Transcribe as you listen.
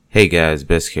Hey guys,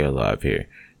 Best Care Live here.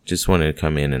 Just wanted to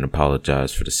come in and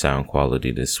apologize for the sound quality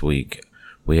this week.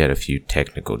 We had a few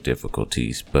technical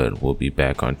difficulties, but we'll be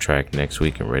back on track next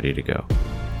week and ready to go.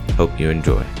 Hope you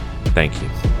enjoy. Thank you.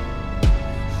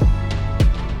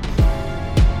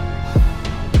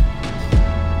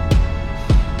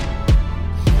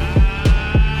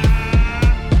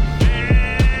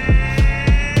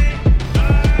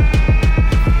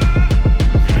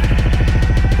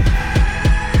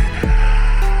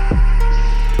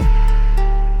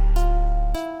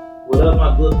 What up,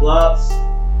 my good blobs,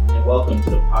 and welcome to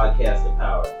the Podcast of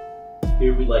Power.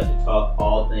 Here we like to talk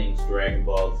all things Dragon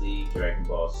Ball Z, Dragon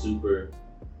Ball Super,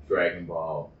 Dragon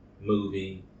Ball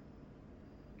movie,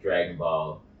 Dragon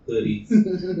Ball hoodies,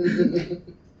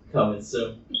 coming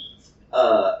soon.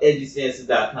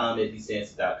 edgystances.com,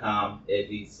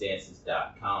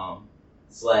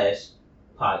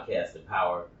 edgystances.com/Podcast of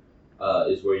Power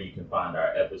is where you can find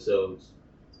our episodes.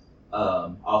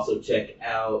 Also check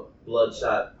out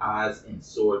Bloodshot Eyes and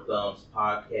Sword Thumbs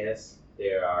podcast.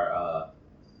 They're our,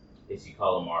 as you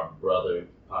call them, our brother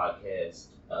podcast.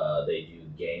 They do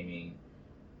gaming,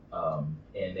 and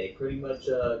they pretty much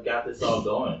got this all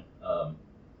going.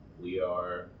 We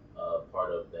are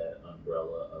part of that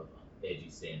umbrella of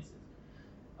Edgy Stances.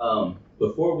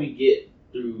 Before we get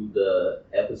through the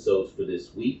episodes for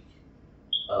this week,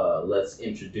 let's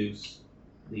introduce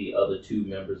the other two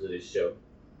members of this show.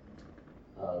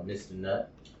 Mr.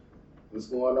 Nut. What's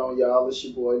going on, y'all? It's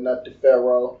your boy Nut the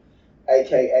Pharaoh,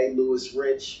 a.k.a. Lewis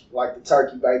Rich, like the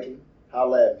turkey bacon.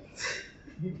 Holla at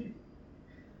me.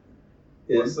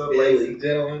 What's up, ladies and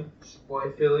gentlemen? It's your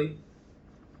boy Philly.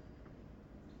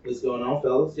 What's going on,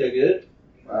 fellas? Y'all good?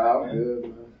 I'm good,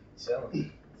 man.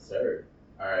 Chilling. Sir.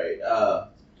 Alright,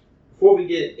 before we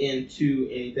get into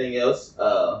anything else,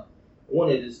 I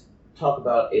wanted to talk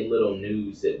about a little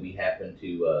news that we happened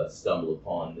to stumble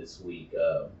upon this week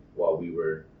while we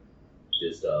were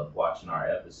just watching our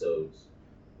episodes.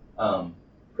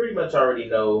 Pretty much already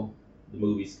know the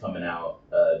movie's coming out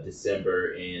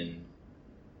December in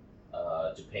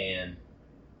Japan,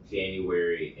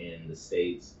 January in the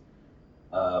States,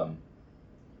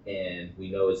 and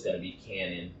we know it's going to be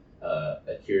canon.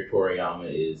 Akira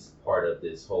Toriyama is part of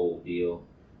this whole deal,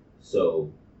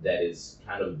 so that is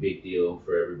kind of a big deal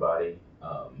for everybody.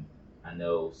 I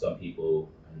know some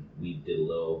people, we did a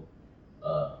little, we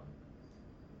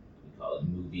call it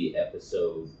movie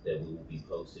episode that we will be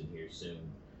posting here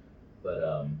soon.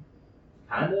 But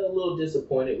kind of a little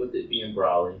disappointed with it being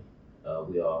Broly.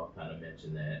 We all kind of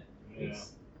mentioned that. Yeah.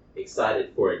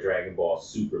 Excited for a Dragon Ball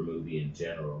Super movie in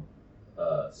general.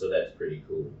 So that's pretty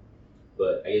cool.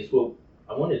 But I guess what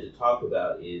I wanted to talk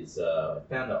about is I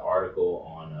found an article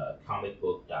on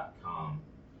comicbook.com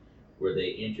where they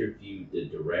interviewed the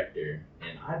director,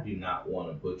 and I do not want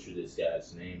to butcher this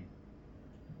guy's name,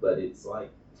 but it's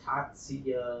like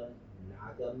Tatsuya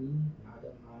Nagamine.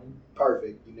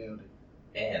 Perfect, you nailed it.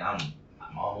 And I'm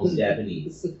almost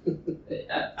Japanese.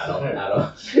 I don't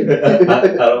I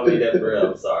don't mean that for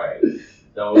real. I'm sorry.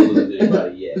 Don't want to lose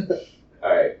anybody yet.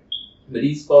 All right. But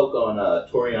he spoke on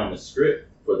Toriyama's script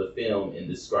for the film and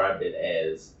described it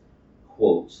as,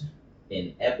 quote,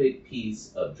 an epic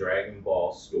piece of Dragon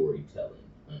Ball storytelling,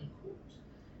 unquote.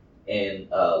 And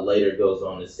later goes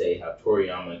on to say how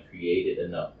Toriyama created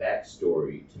enough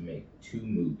backstory to make 2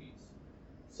 movies.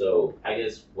 So I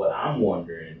guess what I'm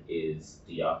wondering is,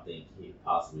 do y'all think he'd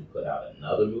possibly put out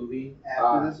another movie?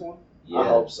 After this one? Yeah. I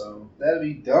hope so. That'd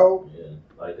be dope. Yeah,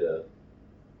 like a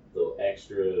little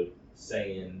extra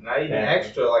saying. Not even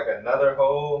extra, like another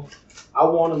whole. I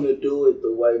want him to do it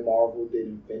the way Marvel did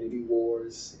Infinity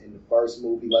Wars in the first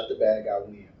movie. Let the bad guy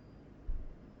win.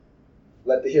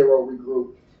 Let the hero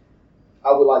regroup.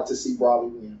 I would like to see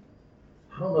Broly win.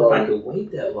 I don't know if I could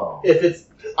wait that long. If it's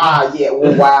yeah,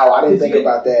 well, wow, I didn't think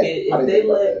about that. If they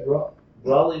let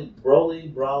Broly,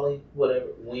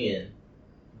 whatever, win,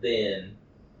 then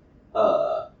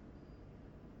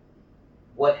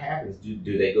what happens?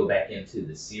 Do they go back into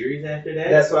the series after that?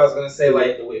 That's what I was gonna say.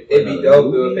 Like, it'd be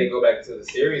dope though if they go back to the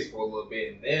series for a little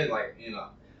bit, and then like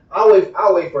I'll wait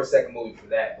for a second movie for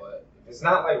that. But if it's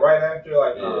not like right after,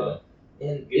 like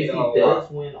and if he does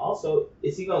win, also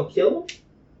is he gonna kill him?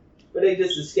 Or they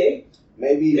just escape?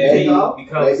 Maybe they escape.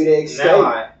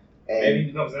 Maybe he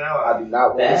becomes an ally. I do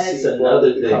not want to see. That's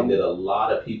another thing that a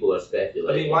lot of people are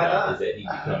speculating why about, not? is that he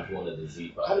becomes one of the Z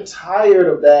fighters. I'm tired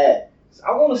of that.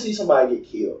 I want to see somebody get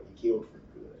killed for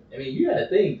good. I mean, you gotta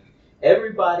think,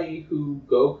 everybody who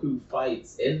Goku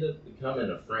fights end up becoming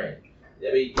a friend.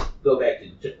 I mean, go back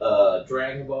to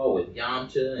Dragon Ball with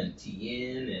Yamcha and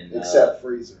Tien and except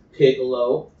Frieza.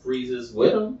 Piccolo. Frieza's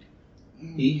with him.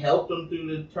 He helped him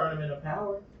through the Tournament of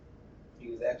Power. He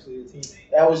was actually a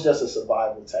teammate. That was just a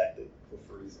survival tactic for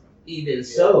Frieza. Even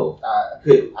so,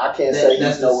 I can't say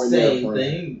that's he's nowhere the near same Frieza.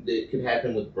 thing that could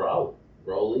happen with Broly.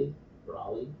 Broccoli.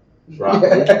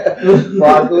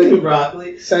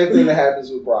 Broccoli. Same thing that happens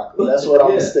with Broccoli. That's what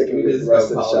I'm sticking with the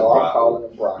rest of the show. I'm calling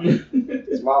him Broccoli.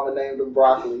 His mama named him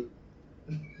Broccoli.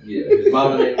 Yeah, his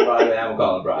mama named him Broccoli. I'm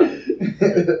calling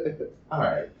Broccoli. All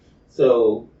right.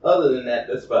 So, other than that,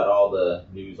 that's about all the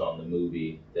news on the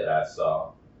movie that I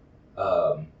saw.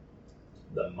 The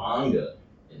manga.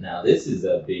 Now, this is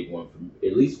a big one,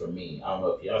 at least for me. I don't know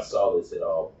if y'all saw this at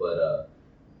all, but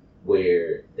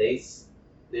where there's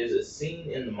a scene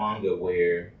in the manga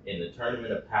where, in the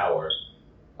Tournament of Power,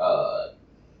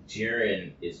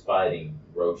 Jiren is fighting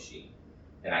Roshi.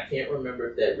 And I can't remember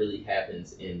if that really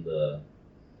happens in the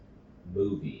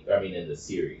movie. In the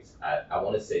series. I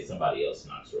want to say somebody else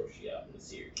knocks Roshi out in the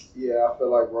series. Yeah, I feel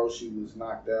like Roshi was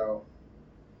knocked out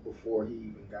before he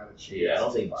even got a chance. Yeah, I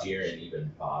don't think Jiren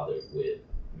even bothered with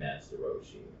Master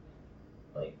Roshi.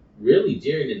 Like, really,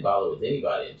 Jiren didn't bother with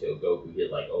anybody until Goku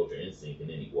hit, like, Ultra Instinct, and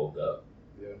then he woke up.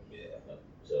 Yeah.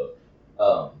 So,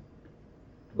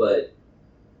 but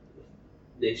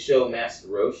they show Master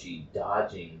Roshi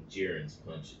dodging Jiren's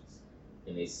punches.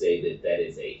 And they say that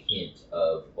is a hint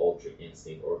of Ultra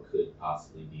Instinct, or could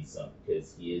possibly be something,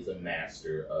 because he is a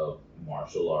master of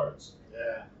martial arts.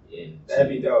 Yeah. That'd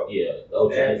be dope. Yeah,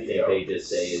 Ultra Instinct, they just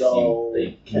say, so, is you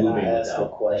think can moving I ask without a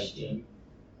question? thinking.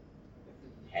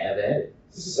 Have at it.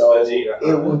 So, Vegeta.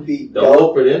 it would be Don't dope.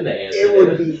 look for them to answer. It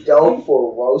would be dope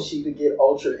for Roshi to get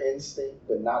Ultra Instinct,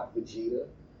 but not Vegeta.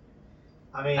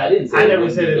 I didn't say I it never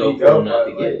would said be it'd dope be for dope, him not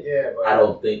to but, get it. Yeah, but I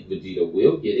don't think Vegeta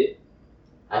will get it.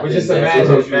 I But think just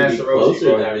imagine Master Master Roshi would be closer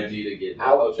Roshi than having Vegeta getting I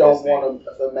it. don't want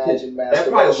to imagine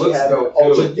Master probably Roshi looks having dope,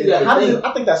 Ultra too. But you Instinct.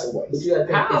 I think that's a But waste. you gotta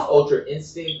think, is Ultra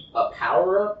Instinct a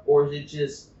power up, or is it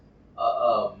just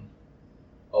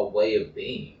a way of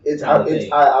being?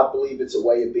 I believe it's a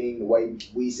way of being. The way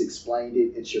Whis explained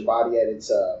it, it's your body at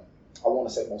its I want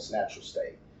to say most natural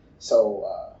state. So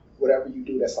whatever you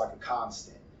do, that's like a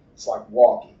constant. It's like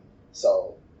walking.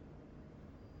 So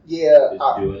yeah,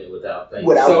 Just doing it without thinking.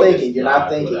 Without thinking, Just you're not nod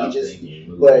thinking. without You just. thinking, you're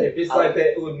moving. But if it's like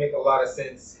that, it would make a lot of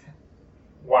sense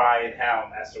why and how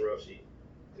Master Roshi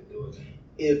could do it.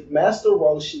 If Master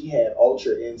Roshi had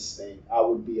Ultra Instinct, I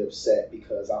would be upset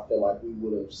because I feel like we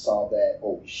would have saw that,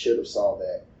 or we should have saw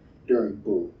that during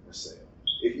Boo or Cell.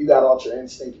 If you got Ultra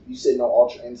Instinct, if you sitting on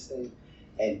Ultra Instinct,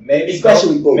 and Maybe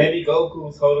especially Boo, maybe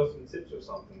Goku's holding some tips or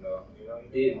something though. You know?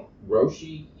 Did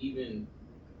Roshi even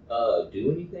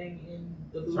do anything in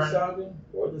the Boo Saga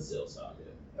or the Cell Saga?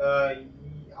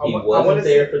 He wasn't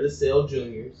there for the Cell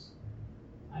Juniors.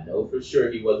 I know for sure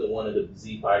he wasn't one of the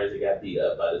Z fighters that got beat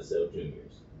up by the Cell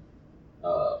Juniors.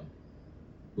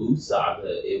 Boo Saga,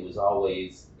 it was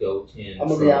always Goten. I'm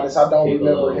gonna be honest, I don't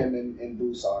Piccolo. remember him in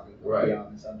Boo Saga. Right. Be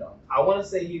honest, I don't. I want to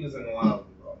say he was in one of them,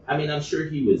 bro. I'm sure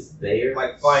he was there,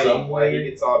 Like fighting, somewhere. like he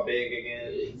gets all big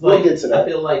again. We'll get to that. I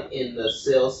feel like in the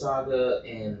Cell Saga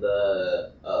and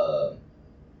the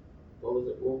what was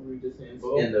it? What were we just saying?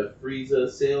 Boo. In the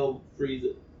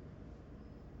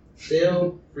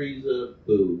Cell Frieza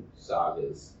Boo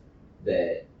sagas,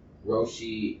 that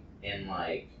Roshi and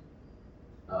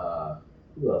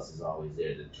who else is always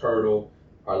there? The Turtle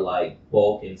are like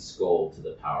Bulk and Skull to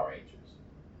the Power Rangers.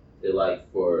 They're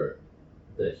like for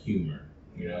the humor,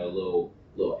 a little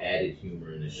added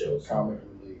humor in the show. Comic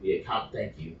relief. Yeah,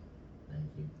 thank you.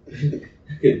 Couldn't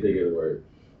think of the word.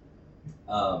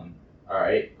 All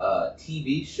right,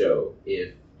 TV show.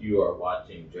 If you are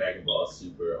watching Dragon Ball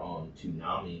Super on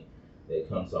Toonami, that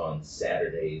comes on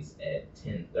Saturdays at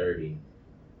 10:30,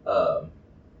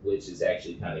 which is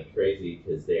actually kind of crazy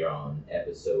because they're on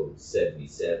episode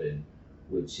 77,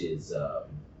 which is the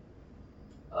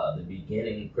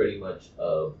beginning pretty much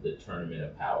of the Tournament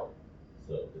of Power.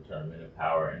 So the Tournament of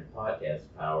Power and Podcast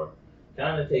of Power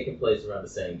kind of taking place around the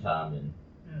same time, and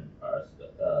at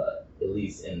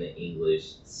least in the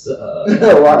English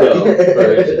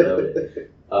version of it.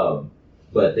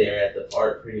 But they're at the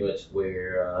part pretty much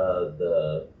where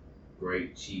the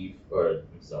Great Chief,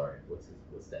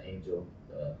 what's the angel,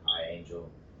 the High Angel,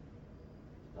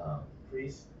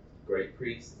 Priest. Great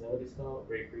Priest, is that what he's called?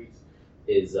 Great Priest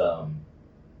is going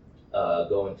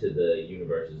to the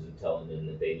universes and telling them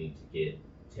that they need to get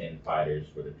 10 fighters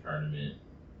for the tournament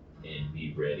and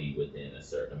be ready within a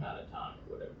certain amount of time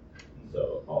or whatever.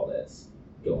 So all that's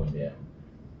going down.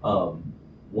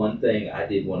 One thing I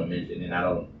did want to mention, and I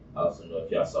don't also know if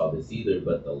y'all saw this either,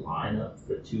 but the lineup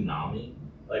for Toonami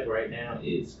right now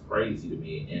is crazy to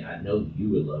me, and I know you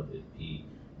would love it, Pete.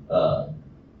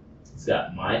 It's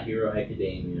got My Hero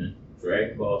Academia,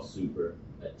 Dragon Ball Super,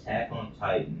 Attack on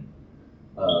Titan,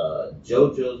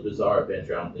 JoJo's Bizarre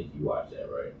Adventure. I don't think you watched that,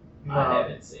 right? No. I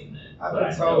haven't seen that. I've but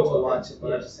been I told know to of watch it, but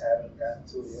Yeah. I just haven't gotten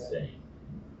to it yet. Same.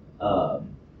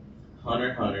 Hunter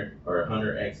x Hunter or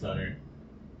Hunter x Hunter,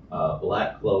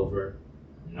 Black Clover,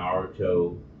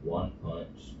 Naruto, One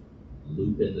Punch,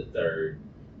 Lupin the Third,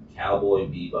 Cowboy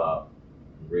Bebop,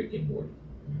 Rick and Morty.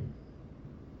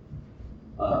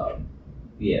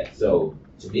 Yeah, so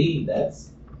to me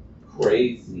that's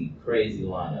crazy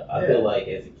lineup. I feel like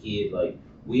as a kid, like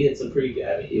we had some pretty good.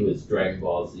 I mean, it was Dragon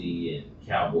Ball Z and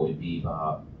Cowboy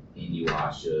Bebop,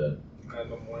 Inuyasha,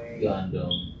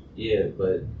 Gundam. Yeah,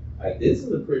 but like this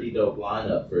is a pretty dope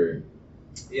lineup for.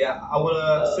 Yeah, I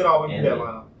would sit all with you that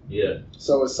lineup. Yeah.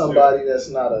 So as somebody that's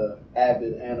not a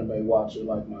avid anime watcher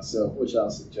like myself, which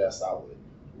I'll suggest I would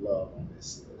love on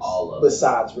this list. All of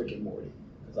besides Rick and Morty,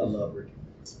 because I love Rick and Morty.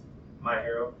 My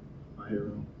Hero. My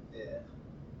Hero. Yeah.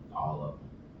 All of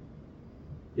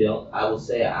them. I will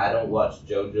say I don't watch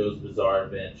JoJo's Bizarre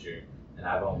Adventure, and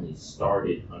I've only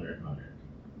started Hunter x Hunter.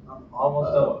 I'm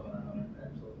almost done with Hunter x Hunter,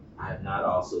 actually. I have not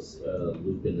also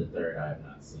Lupin the Third. I have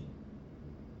not seen,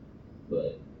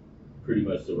 but pretty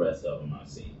much the rest of them I've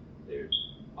seen. They're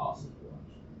awesome to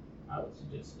watch. I would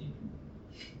suggest seeing them.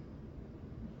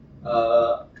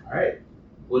 All right.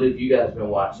 What have you guys been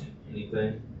watching?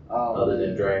 Anything other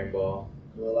than Dragon Ball?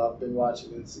 Well, I've been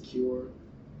watching Insecure.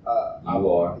 You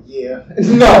are. Yeah.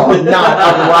 No, I'm not.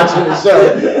 I've been watching the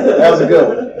show. That was a good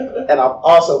one. And I've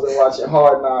also been watching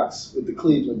Hard Knocks with the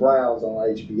Cleveland Browns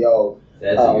on HBO.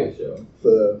 That's a good show.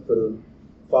 For the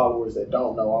followers that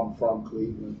don't know, I'm from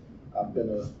Cleveland. I've been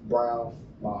a Brown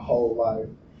my whole life.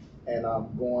 And I'm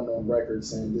going on record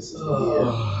saying this is the year.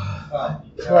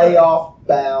 Playoff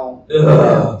bound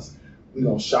Browns. We're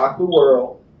going to shock the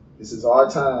world. This is our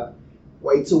time.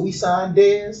 Wait till we sign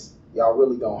Dez. Y'all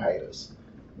really going to hate us.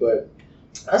 But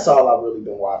that's all I've really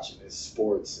been watching is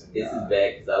sports. And, This is bad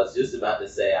because I was just about to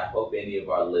say I hope any of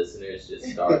our listeners just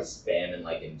start spamming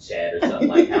like in chat or something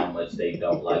like how much they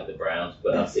don't like the Browns.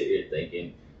 But I'm sitting here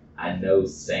thinking I know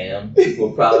Sam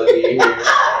will probably be here.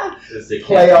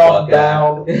 Playoff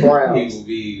bound Browns.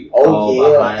 He will be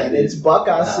behind and it's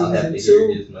Buckeye I'll have to season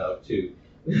hear his mouth too.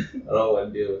 I don't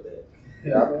want to deal with that.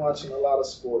 Yeah, I've been watching a lot of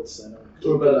sports and I'm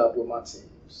keeping up with my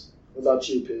teams. What about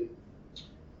you, P?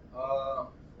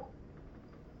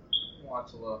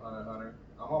 Watch a little Hunter x Hunter.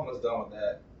 I'm almost done with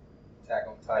that. Attack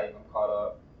on Titan, I'm caught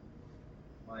up.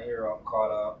 My Hero, I'm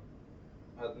caught up.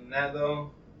 Other than that,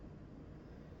 though,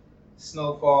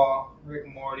 Snowfall, Rick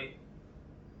and Morty,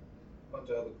 a bunch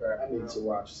of other crap. I need to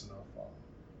watch Snowfall.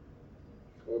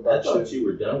 What I about thought you? you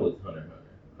were done with Hunter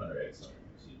x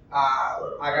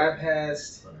Hunter. I got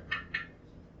past Hunter x Hunter.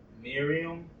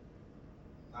 Miriam.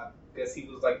 I guess he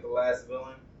was like the last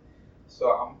villain. So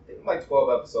I'm like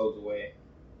 12 episodes away.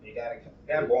 It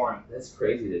got boring. That's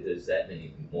crazy that there's that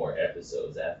many more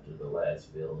episodes after the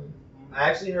last villain. I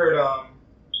actually heard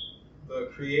the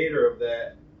creator of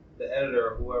that, the editor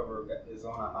or whoever is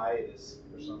on a hiatus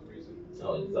for some reason.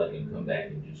 So it's like you can come back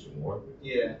and do some more.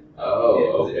 Yeah. Oh,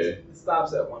 Yeah, 'cause okay. It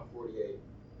stops at 148.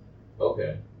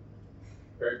 Okay.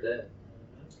 Heard that.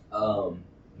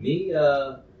 Me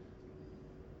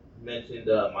mentioned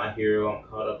My Hero. I'm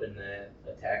caught up in that.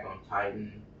 Attack on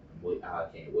Titan. I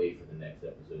can't wait for the next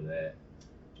episode of that.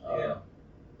 Yeah.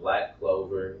 Black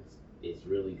Clover is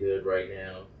really good right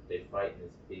now. They're fighting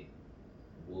this big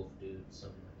wolf dude.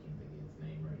 Something I can't think of his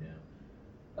name right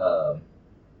now.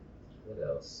 What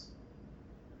else?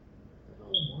 What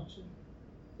am I watching?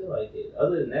 I feel like it.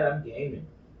 Other than that, I'm gaming.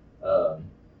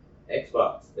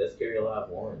 Xbox, Best Carry Alive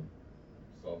 1.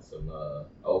 Just on some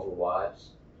Overwatch.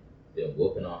 Been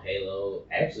whooping on Halo.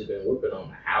 Actually been whooping on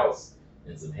the house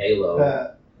in some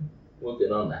Halo.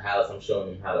 Whooping on the house. I'm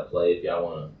showing them how to play. If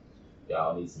y'all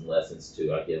need some lessons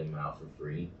too, I give them out for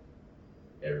free.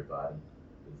 Everybody.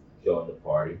 Join the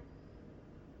party.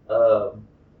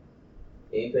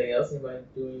 Anything else? Anybody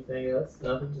do anything else?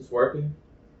 Nothing? Just working?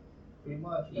 Pretty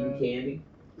much. Eating candy?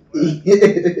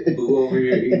 Boo over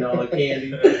here eating all the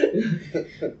candy.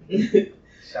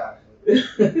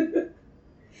 Chocolate.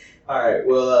 Alright,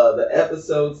 well, the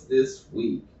episodes this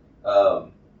week.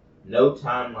 No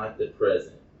Time Like the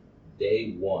Present.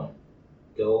 Day 1.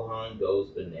 Gohan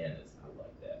Goes Bananas. I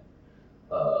like that.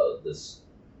 The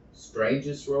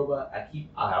Strangest Robot.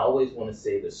 I always want to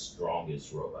say the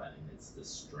Strongest Robot, and it's the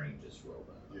Strangest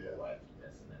Robot. I don't know why I keep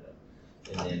messing that up.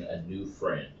 And then A New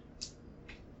Friend.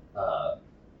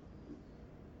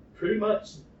 Pretty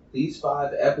much these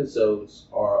 5 episodes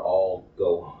are all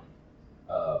Gohan.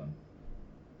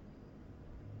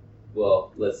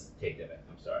 Well, let's take that back.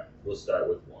 I'm sorry. We'll start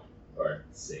with 1 or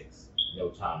 6. No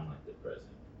Time Like the Present.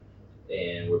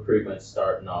 And we're pretty much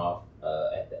starting off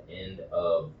at the end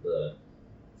of the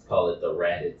call it the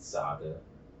Raditz Saga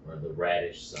or the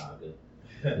Radish Saga.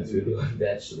 Since we're doing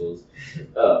vegetables.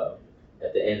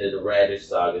 At the end of the Radish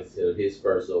Saga, till his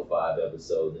first 05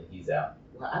 episodes, and he's out.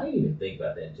 Well, I didn't even think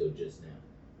about that until just now.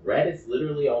 Raditz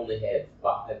literally only had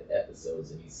 5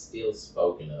 episodes, and he's still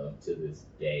spoken of to this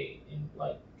day in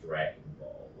like Dragon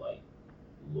Ball, like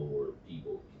lore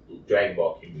people, Dragon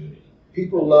Ball community.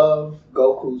 People love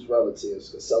Goku's relatives,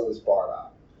 because so is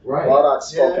Bardock. Right. Bardock's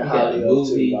spoken He got a highly of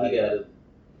movie, too. Like, he got a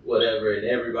whatever, and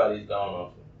everybody's gone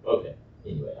off. Okay.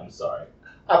 Anyway, I'm sorry.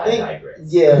 I think, digress.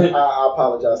 yeah, I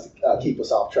apologize to keep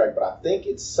us off track, but I think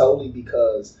it's solely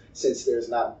because since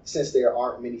there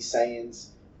aren't many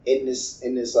Saiyans in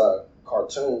this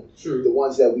cartoon, True. the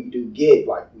ones that we do get,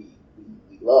 like we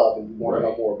love and we want to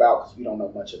Right. know more about, because we don't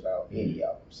know much about any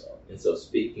of them. So, And so,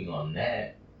 speaking on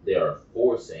that, there are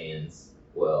 4 Saiyans.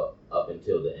 Well, up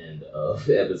until the end of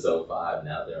episode 5,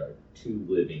 now there are 2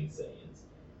 living Saiyans.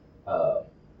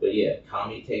 But yeah,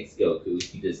 Kami takes Goku.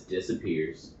 He just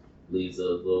disappears, leaves a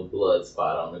little blood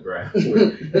spot on the ground,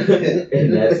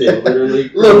 and that's it. Literally,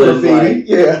 little Krillin's graffiti, like,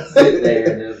 yeah. sit there,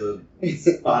 and there's a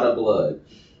spot of blood.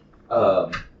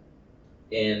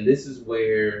 And this is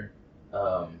where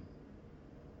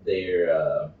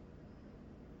their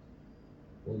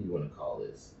what do you want to call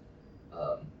this?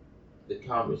 The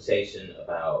conversation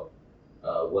about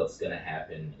what's going to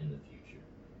happen in the future.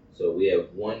 So we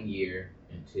have 1 year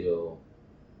until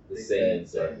the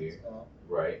Saiyans are here,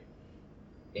 right?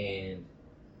 And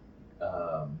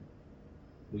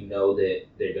we know that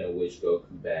they're going to wish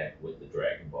Goku back with the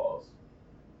Dragon Balls.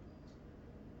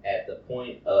 At the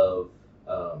point of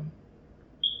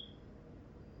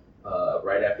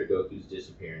right after Goku's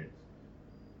disappearance,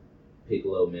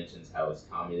 Piccolo mentions how it's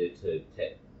Kami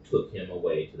that took him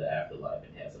away to the afterlife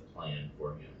and has a plan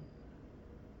for him,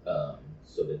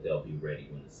 so that they'll be ready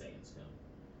when the Saiyans come.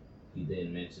 He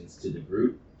then mentions to the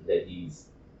group that he's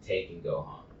taking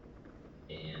Gohan,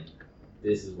 and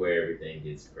this is where everything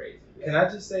gets crazy. Can I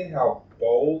just say how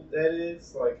bold that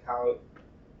is? Like how,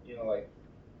 like,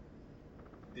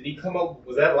 did he come up?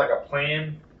 Was that like a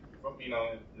plan from in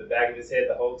the back of his head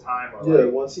the whole time? Or Yeah,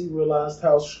 like, once he realized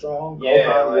how strong Yeah,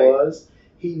 Gohan like- was,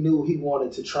 he knew he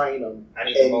wanted to train him I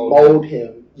need to and mold mold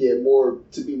him, more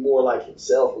to be more like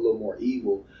himself, a little more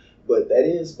evil. But that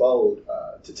is bold,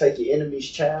 to take your enemy's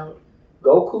child.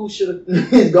 Goku should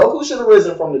have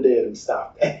risen from the dead and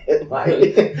stopped that.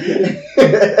 Like,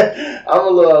 I'm a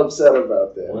little upset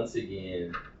about that. Once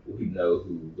again, we know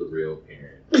who the real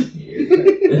parent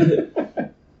is.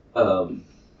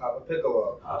 Papa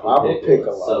Piccolo. Papa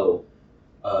Piccolo.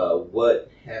 So, what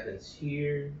happens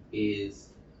here is,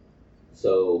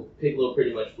 so Piccolo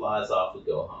pretty much flies off with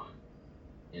Gohan,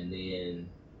 and then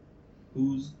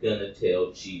who's gonna tell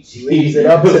Chi-Chi? Leaves it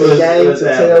up to the gang to What's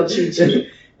tell happening?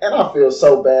 Chi-Chi. And I feel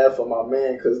so bad for my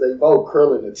man, because they vote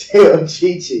Krillin to tell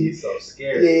Chi-Chi. He's so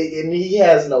scared. Yeah, and he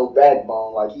has no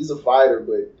backbone. Like, he's a fighter,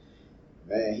 but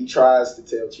man, he tries to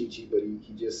tell Chi-Chi, but he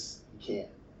can't.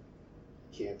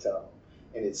 He can't tell him.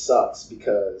 And it sucks,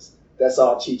 because that's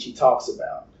all Chi-Chi talks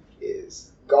about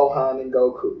is Gohan and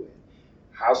Goku, and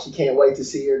how she can't wait to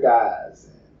see her guys,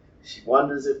 and she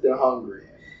wonders if they're hungry.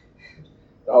 And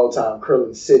the whole time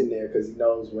Krillin's sitting there because he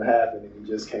knows what happened and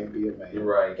he just can't be a man. You're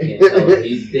right, can't tell him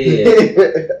he's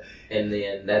dead. And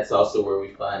then that's also where we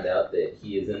find out that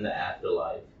he is in the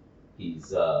afterlife.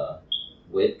 He's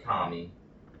with Kami,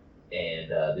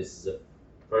 and this is the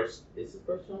first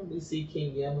time we see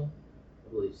King Yama.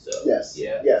 I believe so. Yes.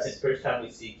 Yeah. Yes. It's the first time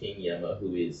we see King Yama,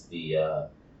 who is the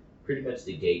pretty much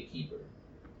the gatekeeper,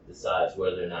 decides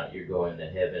whether or not you're going to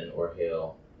heaven or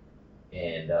hell.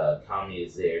 And Kami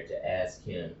is there to ask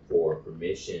him for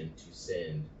permission to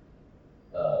send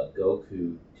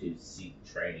Goku to seek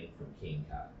training from King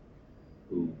Kai,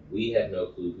 who we have no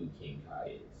clue who King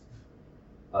Kai is.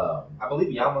 I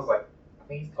believe Yama's like, I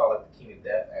think he's called like the King of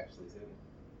Death actually too.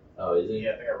 Oh, is he?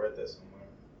 Yeah, I think I read that somewhere.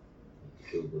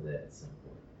 Google that at some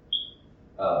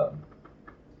point.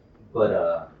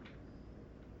 But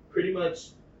pretty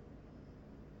much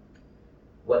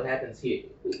what happens here,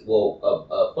 well,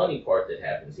 a funny part that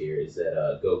happens here is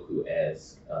that Goku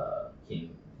asks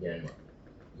King Yama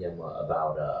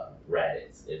about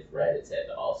Raditz, if Raditz had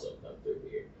to also come through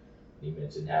here. He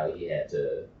mentioned how he had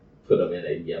to put him in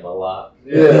a Yama lock.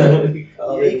 Yeah.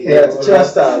 He had to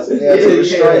chastise him. He had to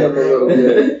restrain him a little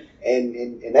bit. And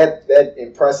that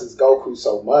impresses Goku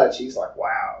so much. He's like,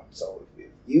 wow. So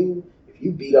if you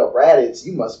beat up Raditz,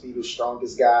 you must be the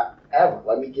strongest guy ever.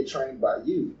 Let me get trained by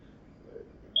you.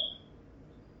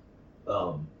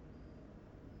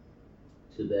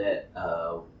 To that,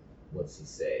 what's he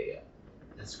say?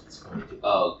 That's what's funny too.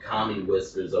 Oh, Kami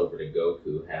whispers over to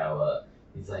Goku how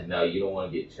He's like, no, you don't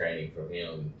want to get training from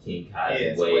him. King Kai is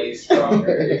it's way way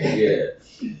stronger. yeah.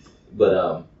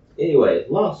 But anyway,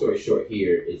 long story short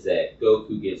here is that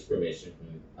Goku gets permission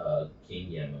from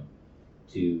King Yama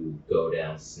to go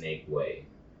down Snake Way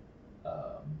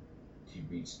to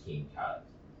reach King Kai.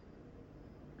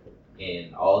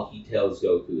 And all he tells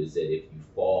Goku is that if you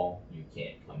fall, you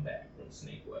can't come back from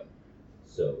Snake Way.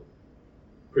 So,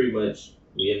 pretty much,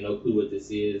 we have no clue what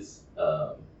this is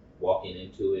walking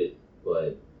into it,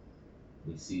 but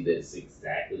we see that it's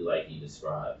exactly like he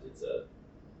describes. It's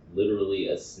literally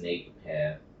a snake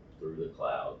path through the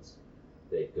clouds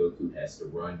that Goku has to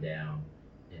run down,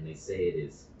 and they say it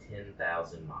is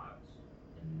 10,000 miles,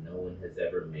 and no one has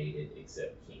ever made it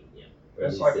except King Yama.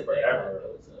 That's like forever.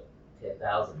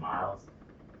 10,000 miles?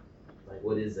 Like,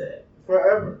 what is that?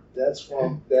 Forever. That's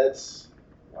wow.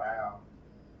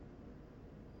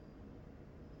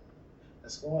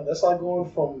 That's like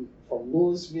going from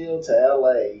Louisville to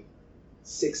LA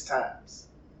 6 times.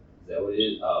 Is that what it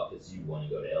is? Oh, because you want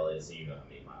to go to LA, so you know how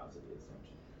many miles it is, don't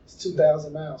you? It's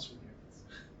 2,000 miles from here.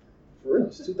 For real,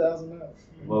 it's 2,000 miles.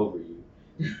 I'm over you.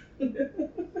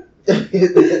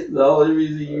 The only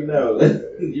reason you know.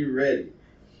 You're ready.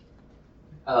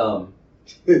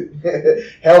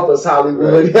 Help us,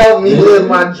 Hollywood. Help me live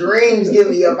my dreams. Get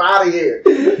me up out of here.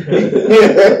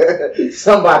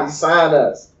 Somebody sign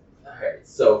us. Alright,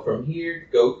 so from here,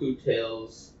 Goku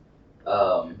tells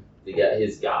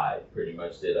his guide, pretty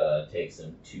much, that takes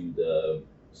him to the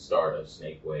start of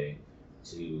Snake Way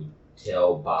to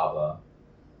tell Baba,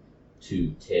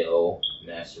 to tell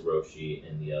Master Roshi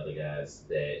and the other guys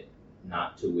that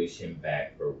not to wish him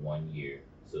back for 1 year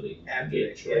so that he can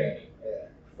get training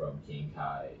from King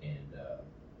Kai, and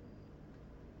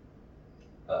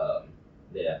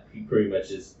he pretty much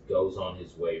just goes on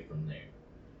his way from there.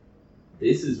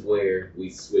 This is where we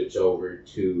switch over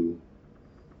to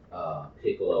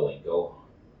Piccolo and Gohan,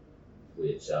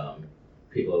 which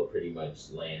Piccolo pretty much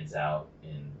lands out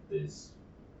in this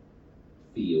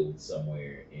field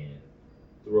somewhere and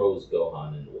throws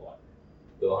Gohan in the water.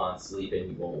 Gohan's sleeping,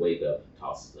 he won't wake up, and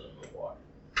tosses him in the water.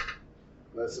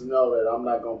 Lets him know that I'm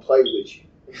not going to play with you.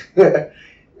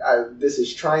 This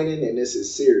is training and this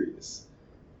is serious.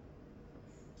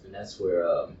 And that's where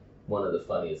one of the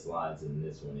funniest lines in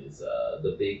this one is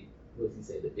what does he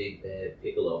say? The big bad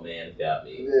Piccolo man's got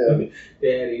me. Yeah.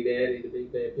 Daddy, the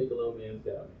big bad Piccolo man's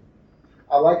got me.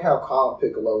 I like how calm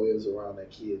Piccolo is around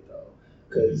that kid, though.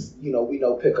 Because, we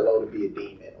know Piccolo to be a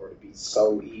demon or to be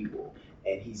so evil.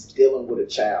 And he's dealing with a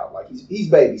child. Like, he's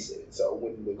babysitting. So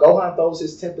when Gohan throws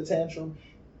his temper tantrum,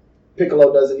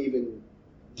 Piccolo doesn't even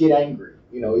get angry.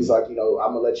 He's like, I'm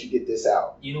going to let you get this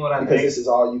out. You know what I think? Because this is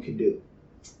all you can do.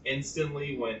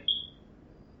 Instantly, when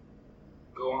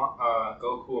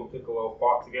Goku and Piccolo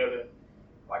fought together,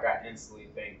 like, I instantly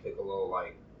think Piccolo,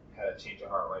 like, had a change of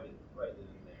heart right then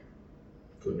and there.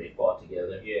 When they fought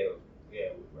together? Yeah,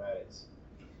 with Raditz.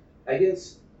 I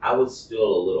guess I was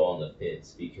still a little on the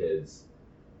fence because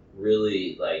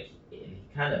really, like, and he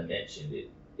kind of mentioned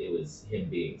it was him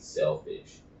being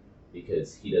selfish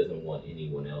because he doesn't want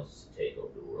anyone else to take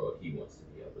over the world. He wants to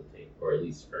be able to take, or at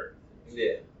least Earth.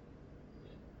 Yeah.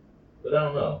 But I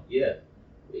don't know. Yeah.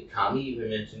 Kami even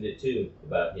mentioned it too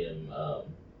about him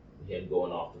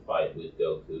going off to fight with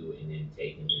Goku and then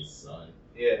taking his son.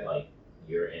 Yeah. Like,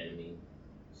 your enemy,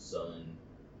 son,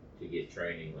 to get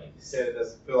training. Like, He said it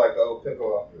doesn't feel like the old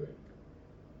Piccolo.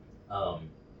 Right.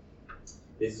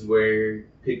 This is where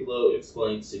Piccolo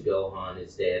explains to Gohan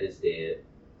his dad is dead,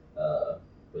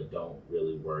 but don't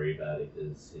really worry about it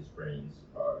because his friends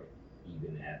are,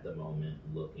 even at the moment,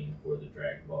 looking for the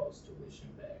Dragon Balls to wish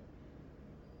him back.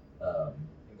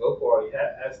 And Goku already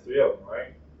has 3 of them,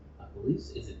 right? I believe,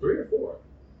 is it 3 or 4?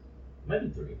 Maybe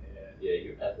 3. Yeah,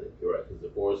 I think you're right, because the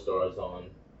 4 stars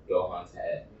on Gohan's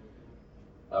hat.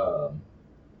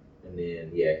 And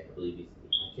then, I believe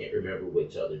I can't remember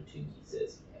which other 2 he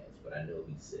says he has, but I know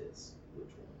he says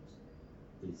which ones.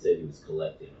 He said he was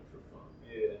collecting them for fun.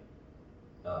 Yeah.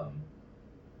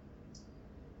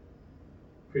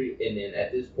 And then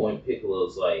at this point,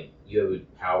 Piccolo's like, you have a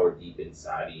power deep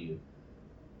inside of you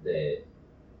that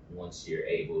once you're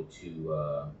able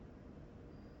to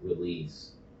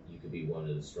release, you could be one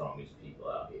of the strongest people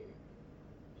out here.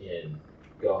 And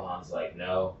Gohan's like,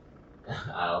 no,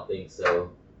 I don't think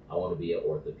so. I want to be an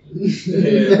orthopedic. This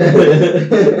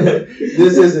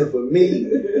isn't for me.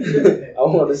 I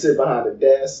want to sit behind a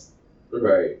desk.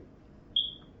 Right.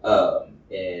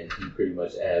 And he pretty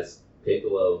much asks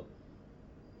Piccolo,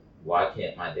 why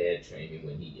can't my dad train me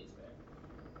when he gets back?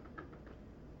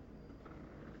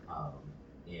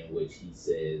 In which he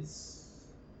says,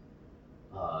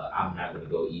 I'm not going to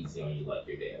go easy on you like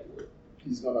your dad would.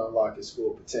 he's gonna unlock his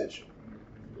full potential.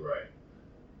 Right.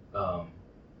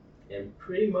 And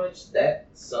pretty much that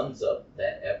sums up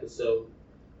that episode.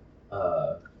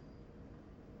 More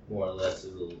or less,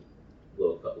 there's a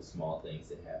little couple small things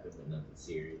that happened, but nothing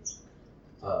serious.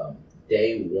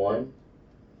 Day 1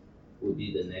 would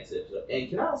be the next episode. And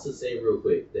can I also say real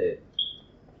quick that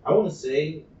I want to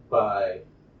say by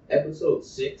episode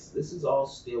 6, this is all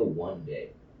still one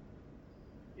day.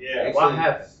 Yeah, Actually, what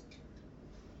happened?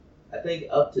 I think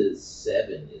up to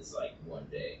 7 is like one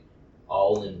day.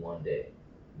 All in one day,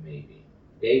 maybe.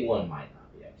 Day 1 might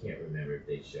not be. I can't remember if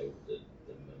they showed the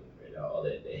moon at all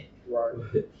that day. Right.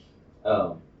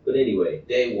 But anyway,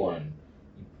 day 1,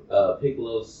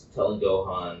 Piccolo's telling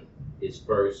Gohan his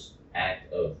first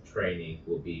act of training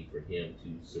will be for him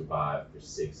to survive for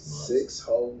 6 months. 6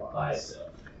 whole by months.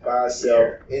 himself. By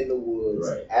himself in the woods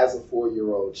Right. as a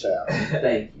 4-year-old child.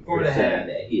 Thank you for saying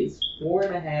that. He is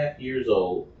 4.5 years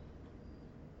old.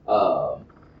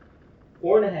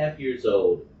 4.5 years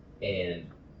old, and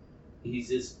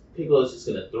Piccolo's just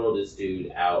gonna throw this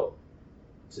dude out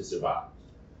to survive.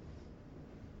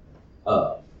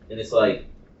 And it's like,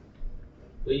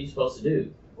 what are you supposed to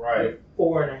do? Right. You're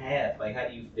 4.5. Like, how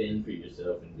do you fend for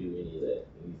yourself and do any of that?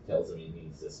 And he tells him he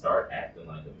needs to start acting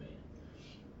like a man.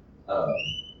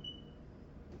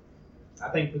 I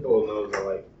think Piccolo knows that,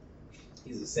 like,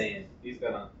 he's a Saiyan. He's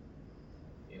gonna,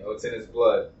 it's in his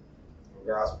blood.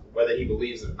 Regardless whether he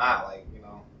believes it or not, like,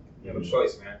 you have a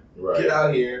choice, man. Right. Get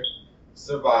out here,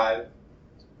 survive,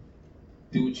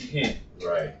 do what you can.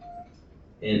 Right.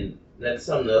 And that's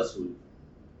something else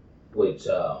which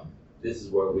this is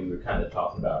where we were kind of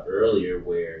talking about earlier,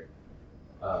 where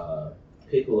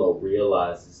Piccolo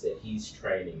realizes that he's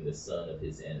training the son of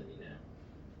his enemy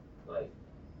now. Like,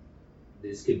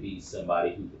 this could be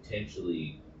somebody who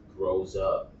potentially grows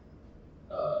up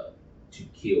to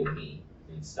kill me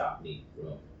and stop me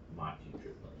from my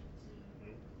future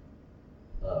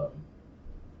plans.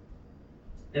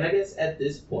 And I guess at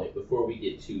this point, before we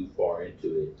get too far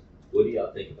into it, what do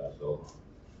y'all think about Gohan?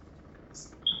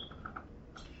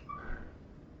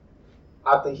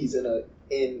 I think he's in a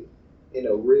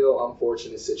real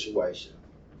unfortunate situation.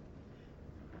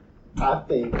 I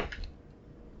think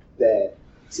that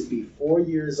to be 4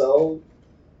 years old,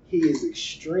 he is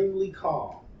extremely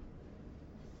calm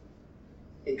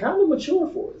and kind of mature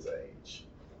for his age.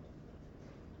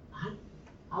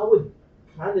 I would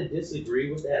kind of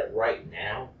disagree with that right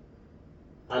now.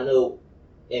 I know,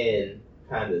 and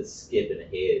kind of skipping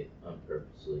ahead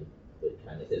unpurposely, but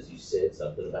kind of because you said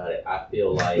something about it, I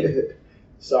feel like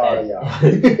Sorry, y'all. at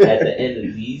the end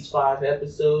of these 5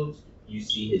 episodes, you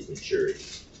see his maturity.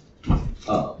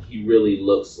 He really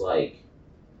looks like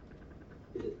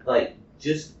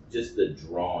just the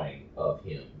drawing of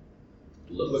him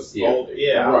looks different. Old.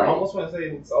 Yeah, Right. I almost want to say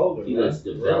he looks older. He man. looks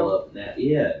developed now.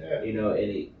 Yeah, Yeah.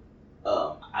 and he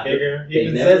Bigger. He they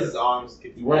even never- says his arms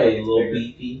get right, a little bigger.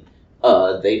 beefy.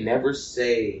 They never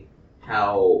say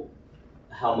how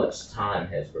much time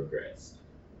has progressed,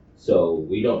 so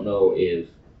we don't know if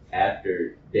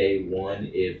after day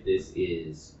 1, if this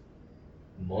is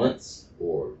months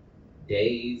or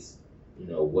days,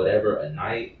 whatever, a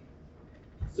night.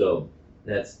 So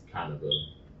that's kind of a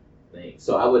thing.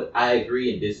 So I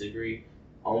agree and disagree,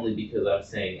 only because I'm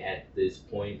saying at this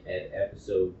point, at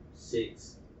episode 6,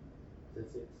 is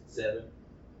that 6, 7,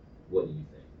 what do you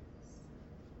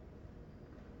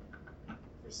think?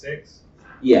 For 6?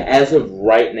 Yeah, as of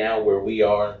right now, where we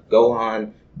are,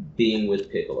 Gohan being with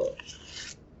Piccolo.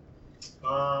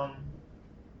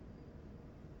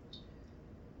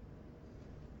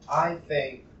 I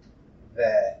think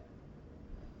that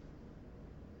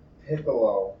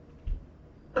Piccolo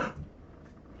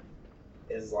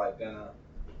is like gonna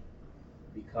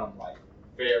become like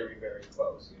very, very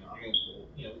close. I mean,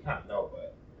 we kind of know,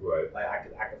 but Right.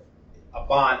 like a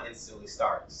bond instantly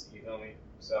starts. You feel me?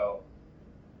 So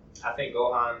I think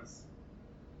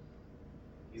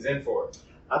he's in for it.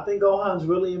 I think Gohan's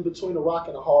really in between a rock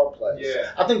and a hard place.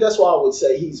 Yeah. I think that's why I would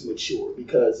say he's mature,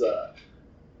 because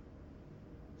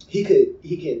he can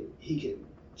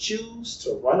choose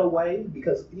to run away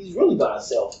because he's really by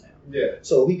himself now. Yeah.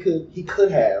 So he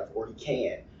could have, or he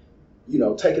can,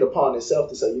 take it upon himself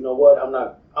to say, you know what, I'm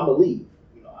gonna leave.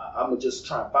 I'm gonna just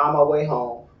try and find my way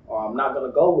home, or I'm not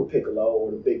gonna go with Piccolo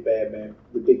or the big bad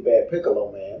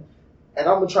Piccolo man, and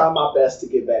I'm gonna try my best to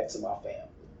get back to my family.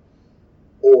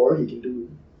 Or he can do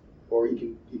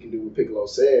what Piccolo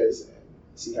says and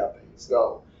see how things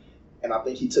go. And I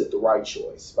think he took the right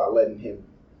choice by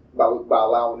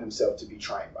allowing himself to be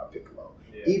trained by Piccolo.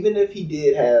 Yeah. Even if he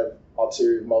did have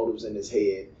ulterior motives in his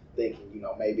head, thinking,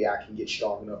 maybe I can get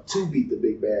strong enough to beat the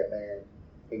big bad man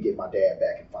and get my dad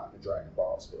back and find the Dragon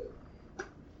Balls. But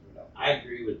I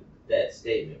agree with that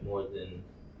statement more than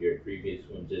your previous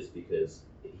one, just because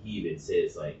he even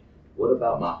says like, "What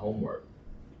about my homework?"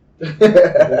 Like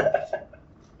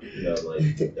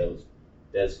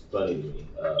that's funny to me.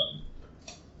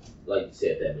 Like you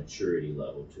said, that maturity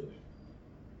level to him.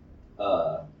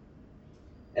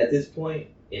 At this point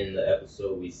in the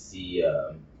episode, we see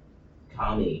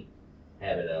Kami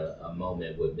having a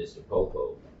moment with Mr.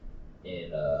 Popo,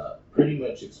 and pretty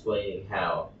much explaining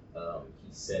how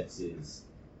he senses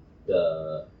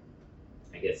the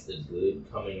good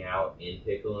coming out in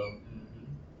Piccolo,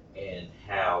 and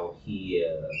how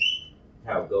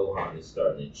how Gohan is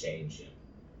starting to change him,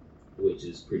 which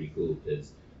is pretty cool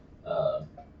because,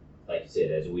 like you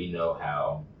said, as we know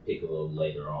how Piccolo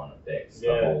later on affects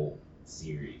the whole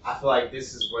series. I feel like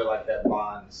this is where like that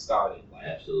bond started. Like,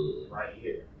 absolutely. right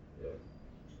here.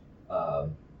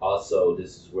 Also,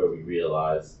 this is where we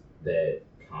realize that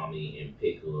Kami and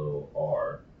Piccolo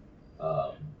are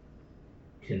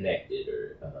connected,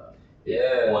 or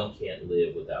one can't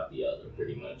live without the other,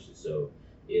 pretty much. So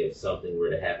if something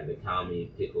were to happen to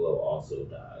Kami, Piccolo also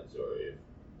dies, or if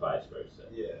vice versa.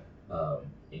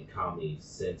 And Kami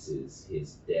senses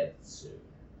his death soon.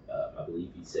 I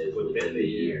believe he says within the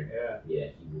year. Yeah,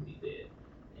 he will be dead,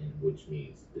 and which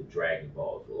means the Dragon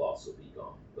Balls will also be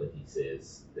gone. But he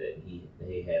says that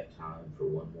they have time for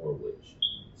one more wish.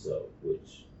 So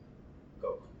which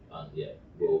Goku.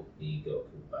 Will be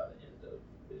Goku by the end of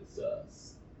this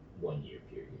 1 year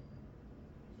period.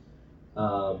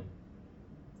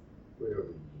 Where are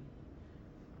we?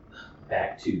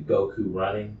 Back to Goku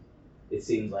running. It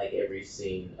seems like every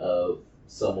scene of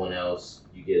someone else,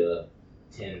 you get a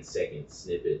 10-second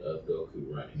snippet of Goku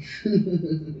running.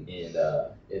 And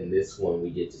in this one, we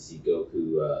get to see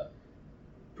Goku.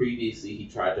 Previously, he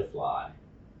tried to fly,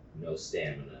 no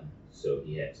stamina, so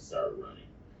he had to start running.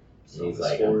 And he's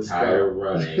like, I'm tired of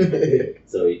running.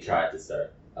 So he tried to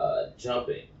start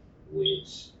jumping,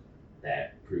 which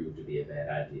that proved to be a bad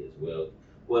idea as well.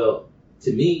 Well,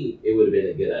 to me, it would have been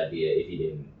a good idea if he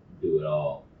didn't do it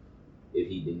all. If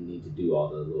he didn't need to do all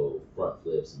the little front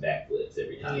flips and back flips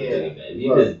every time he did anything. If he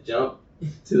just jump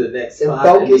to the next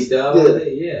spot and be done with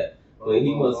it, But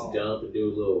he wants to jump and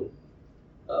do a little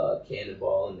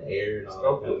cannonball in the air and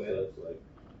all that kind of stuff.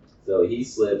 So he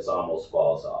slips, almost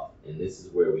falls off. And this is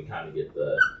where we kind of get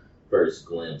the first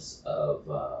glimpse of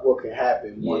what can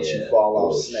happen once you fall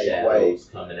off Snake Way.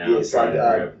 Coming out. It's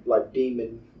like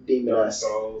demon-esque.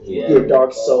 Dark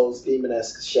Dark Souls,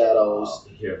 demon-esque shadows.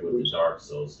 Be careful with the Dark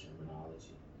Souls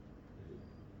terminology.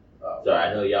 So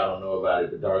I know y'all don't know about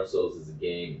it, but Dark Souls is a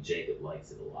game. Jacob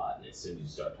likes it a lot, and as soon as you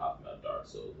start talking about Dark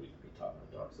Souls, we could be talking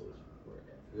about Dark Souls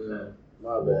forever.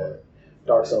 My bad.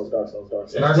 Dark Souls. Dark Souls.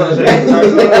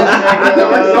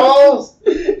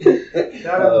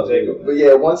 But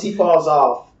yeah, once he falls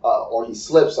off, or he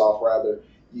slips off rather,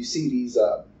 you see these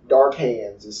dark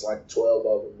hands. It's like 12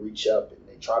 of them reach up and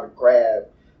they try to grab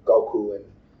Goku and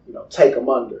take him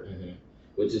under. Mm-hmm.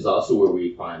 Which is also where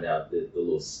we find out that the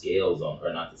little scales the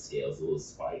little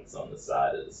spikes on the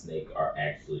side of the snake are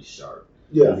actually sharp.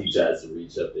 Yeah. He tries to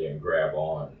reach up there and grab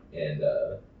on and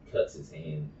cuts his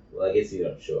hand. Well, I guess you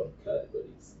don't show him cut, but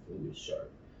he was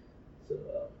sharp. So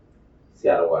he's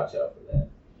got to watch out for that.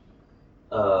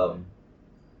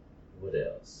 What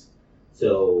else?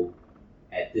 So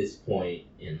at this point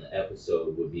in the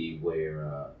episode would be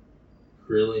where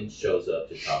Krillin shows up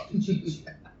to talk to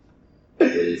Chi-Chi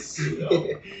with his suit on.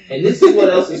 And this is what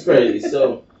else is crazy.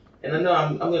 So, and I know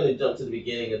I'm going to jump to the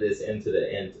beginning of this and to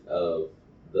the end of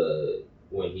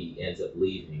when he ends up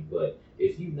leaving, but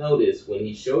if you notice, when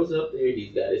he shows up there,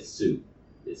 he's got his suit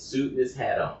and his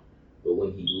hat on. But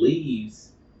when he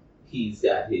leaves, he's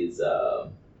got his,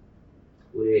 what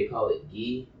do they call it,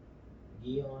 gi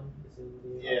on?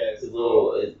 Yeah. His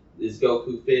little, his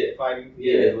Goku fit. Fighting.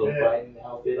 His little fighting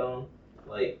outfit on.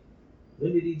 Like,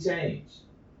 when did he change?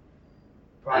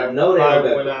 I know that he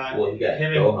got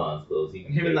Gohan's clothes.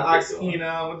 Him and the Oxygen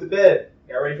went to bed.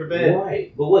 Got ready for bed.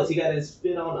 Right. But what's he got his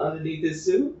fit on underneath his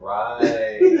suit?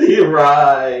 Right.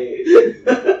 Right. Hey, think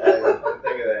of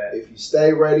that. If you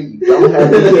stay ready, you don't have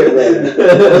to get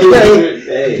ready.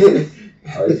 Hey.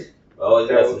 Always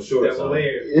got some shorts on.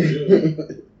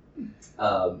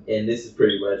 And this is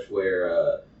pretty much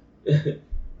where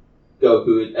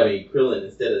Krillin,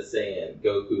 instead of saying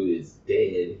Goku is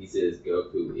dead, he says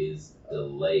Goku is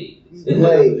delayed. He's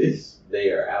delayed.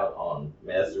 They are out on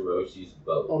Master Roshi's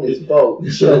boat. On his boat,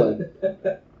 chilling.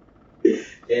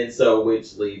 And so,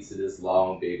 which leads to this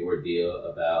long, big ordeal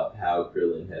about how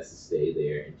Krillin has to stay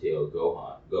there until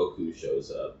Goku shows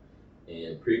up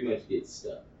and pretty much gets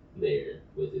stuck there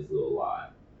with his little lie.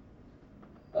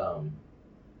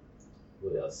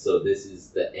 What else? So this is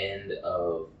the end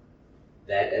of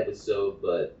that episode,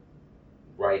 but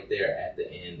right there at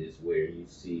the end is where you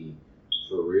see,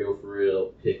 for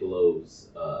real, Piccolo's,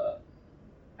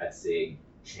 I'd say,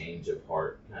 change of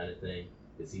heart kind of thing.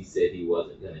 Because he said he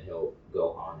wasn't going to help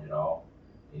Gohan at all,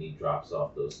 and he drops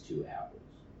off those 2 apples.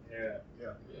 Yeah.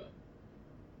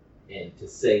 And to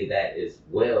say that as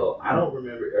well, I don't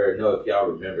remember, or know if y'all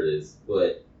remember this,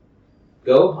 but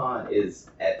Gohan is,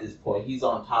 at this point, he's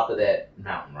on top of that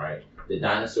mountain, right? The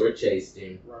dinosaur chased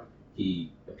him. Right.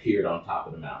 He appeared on top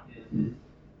of the mountain.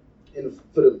 Mm-hmm. And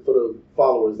for the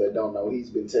followers that don't know, he's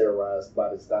been terrorized by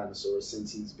this dinosaur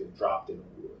since he's been dropped in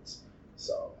the woods.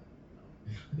 So,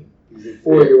 he's a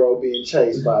 4-year-old being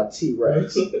chased by a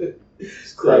T-Rex.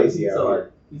 It's crazy out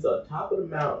here. He's on top of the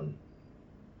mountain.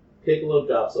 Piccolo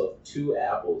drops off 2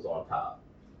 apples on top.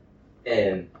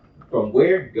 And from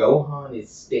where Gohan is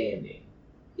standing,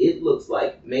 it looks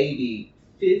like maybe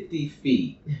 50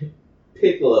 feet.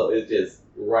 Piccolo is just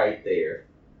right there,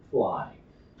 flying.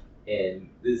 And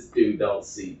this dude don't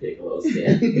see Piccolo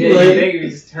standing. Yeah, you think he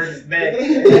just turned his neck.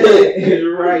 He's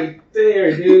right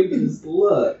there, dude. Just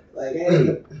look. Like,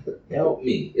 hey, help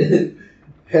me.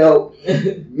 Help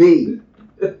me.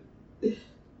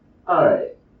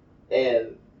 Alright.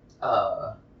 And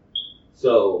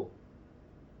so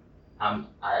I'm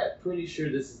pretty sure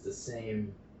this is the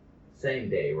same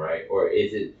day, right? Or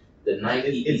is it the night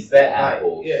he eats the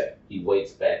apples? Yeah. He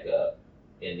wakes back up,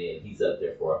 and then he's up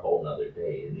there for a whole nother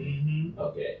day. Isn't he? Mm-hmm.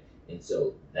 Okay, and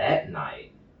so that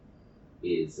night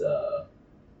is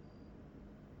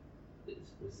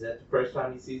was that the first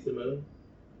time he sees the moon?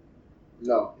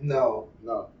 No.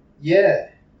 Yeah.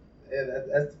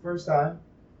 That's the first time.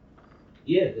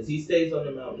 Yeah, because he stays on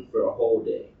the mountain for a whole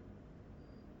day.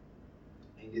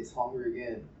 And gets hungry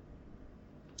again.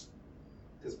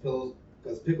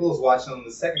 Because Piccolo's watching him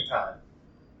the second time.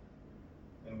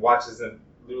 And watches him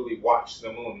literally watch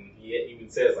the moon. He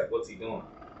even says, like, what's he doing?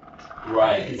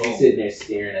 Right, because he's sitting there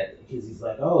staring at it, because he's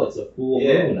like, oh, it's a full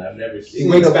moon. I've never seen He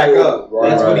it. wakes back up.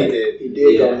 That's what he did. He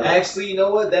did go nuts. Actually, you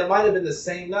know what? That might have been the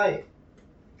same night.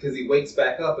 Because he wakes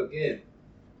back up again.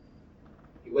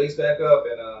 He wakes back up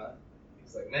and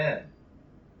he's like, man.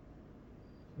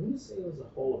 Let me say it was a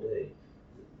whole day.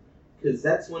 Because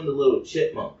that's when the little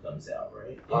chipmunk comes out,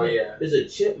 right? Oh, yeah. There's a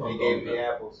chipmunk He gave him on the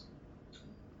there, apples.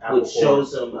 which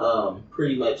shows him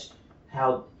pretty much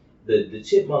how the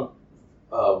chipmunk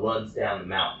runs down the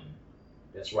mountain.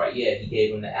 That's right. Yeah, he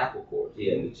gave him the apple cores.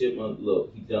 Yeah, the chipmunk,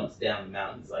 look, he jumps down the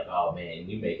mountain. He's like, oh, man,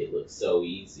 you make it look so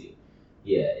easy.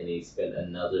 Yeah, and he spent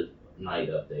another night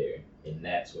up there, and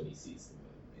that's when he sees the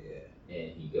moon. Yeah.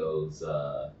 And he goes,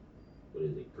 what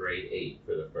is it, grade 8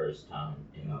 for the first time,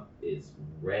 and is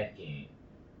wrecking.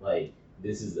 Like,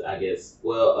 this is, I guess,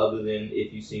 well, other than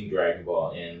if you've seen Dragon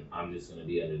Ball, and I'm just going to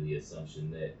be under the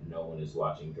assumption that no one is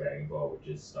watching Dragon Ball,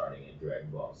 we're just starting at Dragon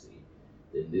Ball Z,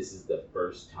 then this is the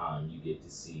first time you get to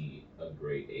see a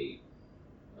grade 8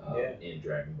 in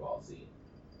Dragon Ball Z.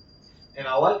 And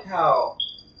I like how,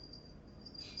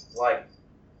 like,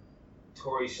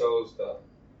 Tori shows the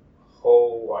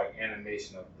whole, like,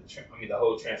 animation of the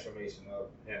whole transformation of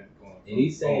him going. And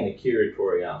he's saying Akira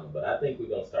Toriyama, but I think we're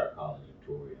going to start calling him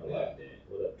Tori. I like that.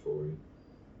 What up, Tori?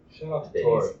 Shout out to Bet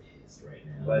Tori. he's pissed right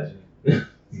now. Legend.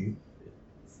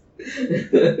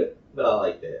 But I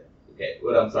like that. Okay,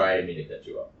 well, I'm sorry, I didn't mean to cut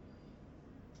you off.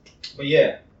 But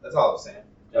yeah, that's all I was saying.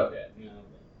 Okay. You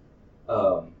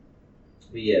know,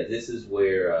 But yeah, this is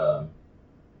where,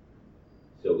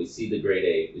 so we see the grade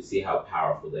 8, we see how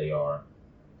powerful they are.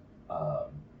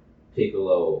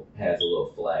 Piccolo has a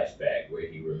little flashback where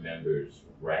he remembers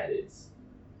Raditz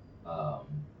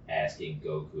asking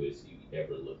Goku if he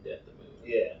ever looked at the moon.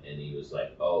 Yeah. And he was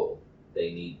like, oh,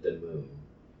 they need the moon.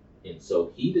 And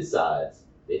so he decides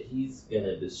that he's going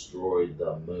to destroy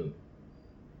the moon.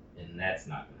 And that's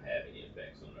not going to have any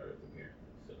effects on Earth,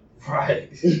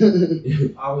 apparently. So.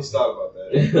 Right. I always thought about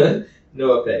that.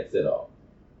 No effects at all.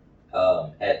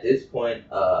 At this point,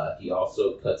 he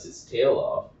also cuts his tail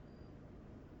off.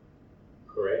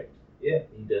 Correct? Yeah.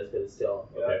 He does cut his tail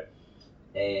off. Okay.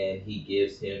 And he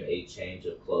gives him a change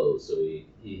of clothes. So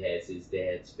he has his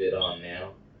dad's fit on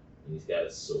now, and he's got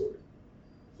a sword.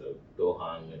 So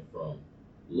Gohan went from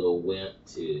little wimp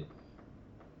to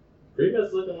pretty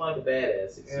much looking like a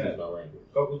badass, excuse my language.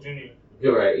 Goku Jr.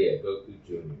 You're right, yeah, Goku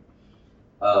Jr.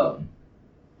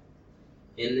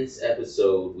 In this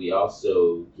episode, we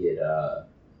also get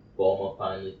Bulma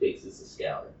finally fixes the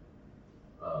scouter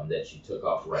that she took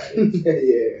off Raditz.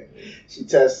 Yeah, she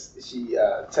tests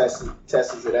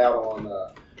it out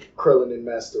on Krillin and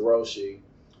Master Roshi.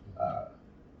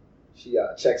 She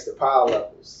checks the power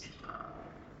levels.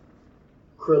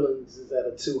 Krillin's is at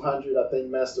a 200. I think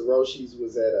Master Roshi's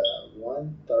was at a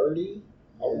 130.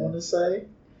 I want to say,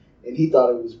 and he thought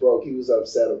it was broke. He was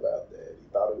upset about that. He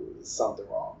thought it was something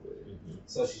wrong with it. Mm-hmm.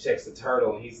 So she checks the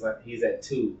turtle, and he's at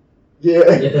 2. Yeah,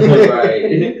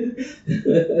 Right.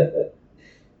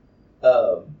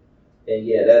 And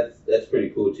yeah, that's pretty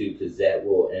cool too, because that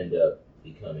will end up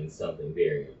becoming something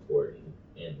very important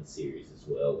in the series as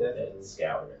well with that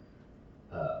scouter.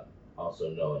 Also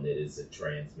knowing that it's a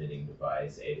transmitting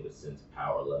device able to sense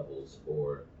power levels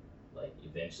or like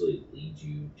eventually lead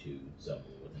you to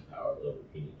someone with a power level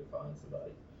if you need to find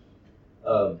somebody.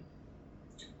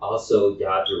 Also,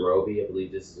 Yajirobe, I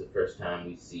believe this is the first time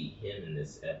we see him in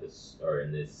this episode, or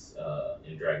in this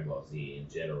in Dragon Ball Z in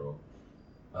general,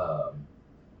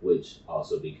 which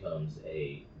also becomes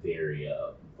a very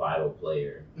vital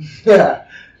player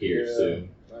here soon.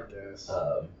 I guess.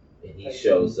 And he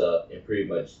shows up and pretty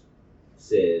much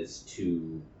says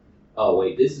to, oh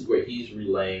wait, this is where he's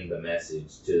relaying the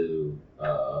message to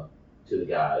the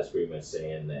guys, pretty much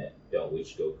saying that don't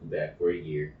wish Goku back for a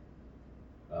year.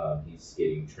 He's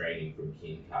getting training from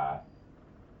King Kai,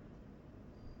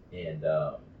 and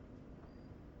what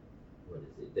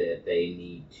is it that they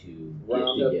need to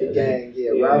Round get up together. the gang.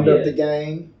 Yeah, round up the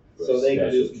gang. for So a they can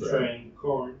do special some training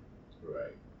corn.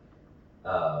 Right.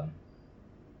 What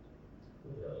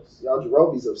else?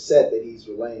 Yajirobe's upset that he's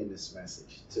relaying this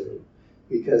message too,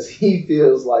 because he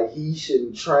feels like he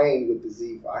shouldn't train with the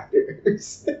Z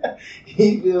Fighters.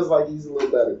 He feels like he's a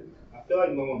little better than them. I feel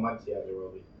like no one likes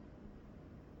Yajirobe.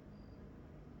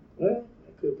 Well,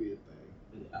 that could be a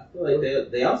thing. I feel like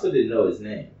they also didn't know his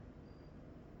name.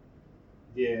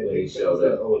 Yeah, When they he showed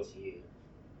said up. OTA.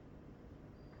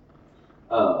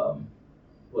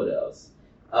 What else?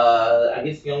 I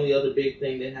guess the only other big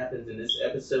thing that happens in this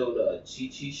episode,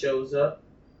 Chi-Chi shows up.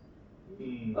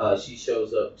 She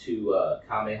shows up to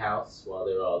Kame House while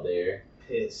they're all there.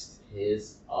 Pissed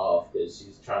Off because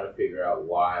she's trying to figure out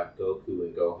why Goku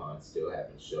and Gohan still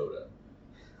haven't showed up.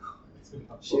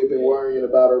 She had been worrying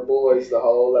about her boys the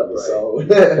whole episode.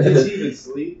 Did she even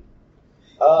sleep?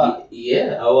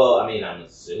 Yeah. Oh well, I mean, I'm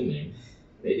assuming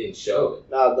they didn't show it.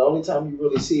 Now, the only time you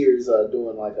really see her is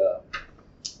doing like a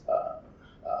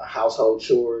household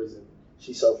chores, and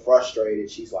she's so frustrated.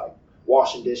 She's like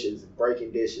washing dishes and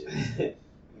breaking dishes. You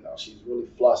know, she's really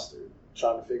flustered,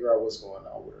 trying to figure out what's going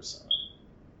on with her son.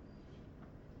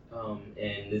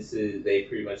 And they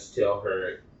pretty much tell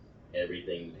her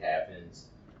everything that happens.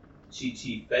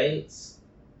 Chi-Chi faints,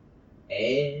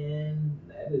 and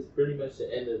that is pretty much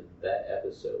the end of that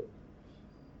episode.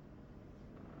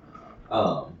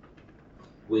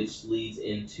 Which leads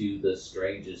into the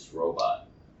strangest robot.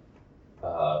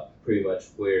 Pretty much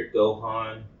where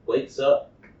Gohan wakes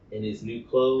up in his new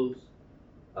clothes,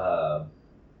 and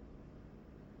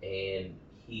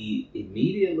he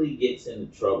immediately gets into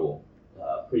trouble.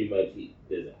 Pretty much,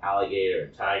 there's an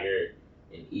alligator, a tiger,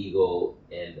 an eagle,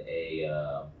 and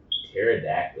a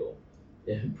pterodactyl,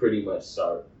 and pretty much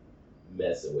start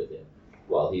messing with him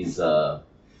while he's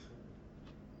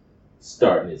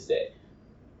starting his day.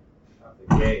 Out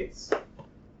the gates.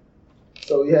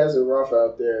 So he has it rough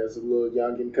out there as a little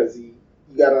youngin' because you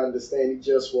got to understand, he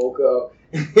just woke up.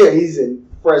 He's in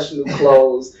fresh new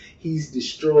clothes. He's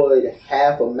destroyed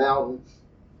half a mountain.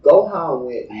 Gohan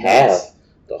went nuts.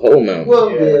 The whole mountain.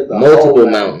 Well, yeah, the Multiple whole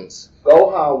mountains.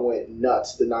 Gohan went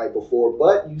nuts the night before,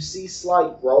 but you see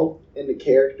slight growth in the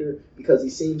character because he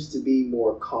seems to be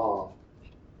more calm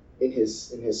in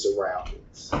his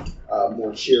surroundings,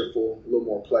 more cheerful, a little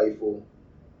more playful.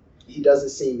 He doesn't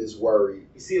seem as worried.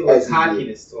 You see a little As he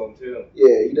cockiness to him too.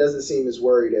 Yeah, he doesn't seem as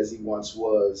worried as he once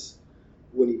was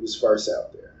when he was first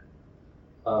out there.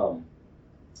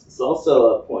 It's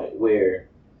also a point where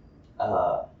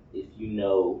if you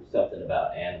know something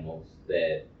about animals,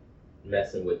 that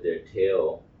messing with their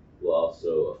tail will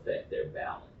also affect their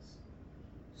balance.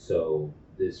 So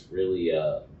this really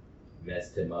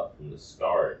messed him up from the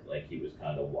start. Like he was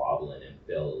kind of wobbling and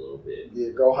fell a little bit. Yeah,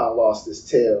 Gohan lost his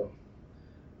tail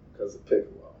because of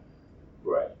Piccolo.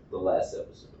 Right, the last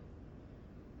episode.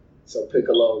 So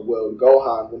Piccolo, well,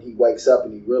 Gohan, when he wakes up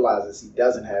and he realizes he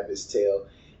doesn't have his tail,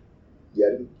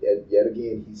 yet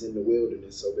again, he's in the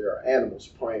wilderness, so there are animals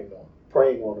preying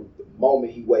on him the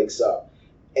moment he wakes up.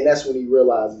 And that's when he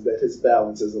realizes that his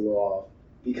balance is a little off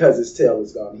because his tail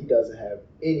is gone. He doesn't have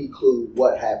any clue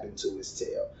what happened to his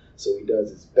tail. So he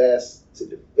does his best to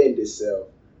defend himself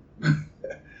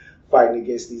fighting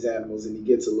against these animals, and he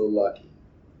gets a little lucky.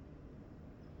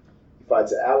 He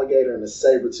fights an alligator and a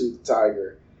saber-toothed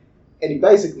tiger, and he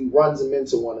basically runs them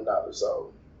into one another,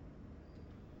 so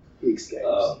he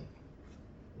escapes.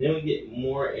 Then we get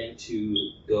more into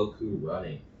Goku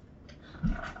running.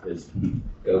 Because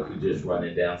Goku just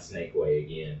running down Snake Way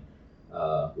again,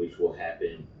 which will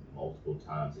happen multiple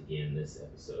times again this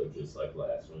episode, just like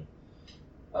last one.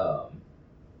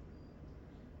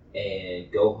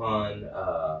 And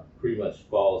Gohan pretty much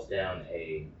falls down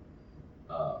a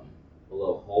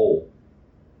little hole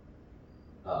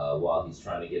while he's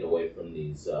trying to get away from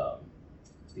these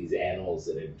animals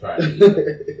that are trying to eat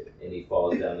him. And he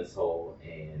falls down this hole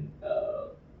and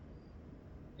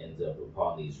ends up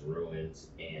upon these ruins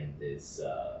and this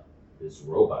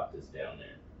robot that's down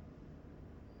there.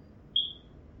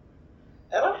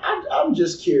 And I'm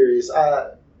just curious.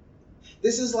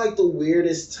 This is like the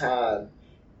weirdest time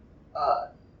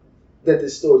that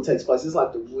this story takes place. It's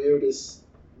like the weirdest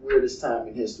time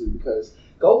in history because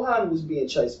Gohan was being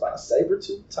chased by a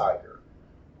saber-toothed tiger,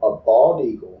 a bald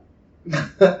eagle,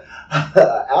 an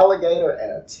alligator,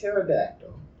 and a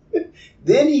pterodactyl.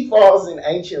 Then he falls in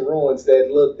ancient ruins that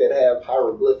have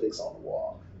hieroglyphics on the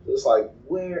wall. It's like,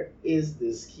 where is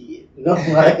this kid?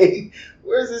 Like,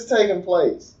 where is this taking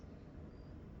place?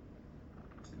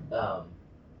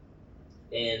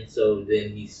 And so then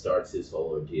he starts his whole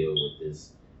ordeal with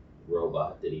this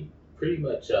robot that he pretty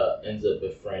much ends up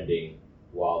befriending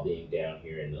while being down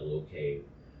here in the little cave.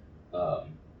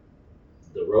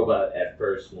 The robot at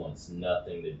first wants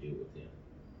nothing to do with him.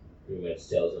 Pretty much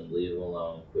tells him leave him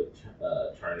alone, quit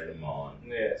turning him on.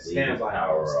 Yeah, Leave his standby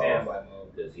power off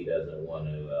mode. because he doesn't want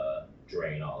to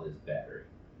drain all his battery.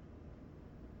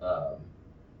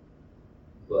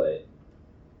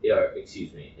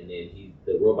 And then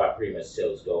the robot pretty much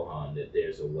tells Gohan that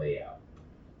there's a way out.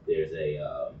 There's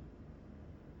a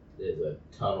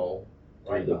tunnel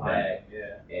through the back,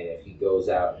 and if he goes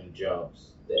out and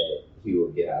jumps, that he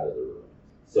will get out of the room.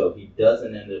 So he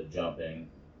doesn't end up jumping,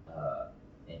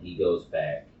 and he goes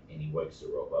back and he wakes the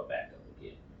robot back up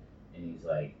again. And he's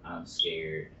like, I'm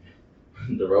scared.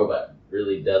 The robot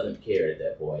really doesn't care at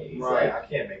that point. He's right, like, I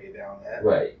can't make it down that.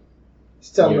 Right. He's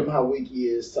telling him how weak he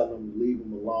is, telling him to leave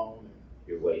him alone.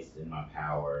 You're wasting my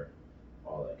power,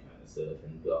 all that kind of stuff.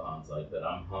 And Gohan's like, but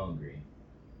I'm hungry.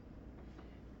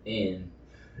 And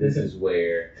this is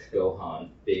where Gohan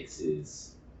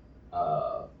fixes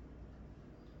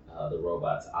the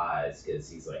robot's eyes because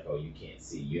he's like, oh, you can't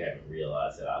see. You haven't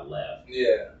realized that I left.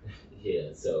 Yeah.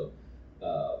 Yeah, so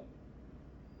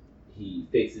he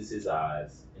fixes his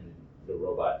eyes, and the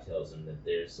robot tells him that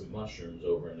there's some mushrooms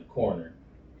over in the corner.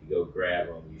 If you go grab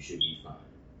them, you should be fine.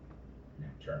 Now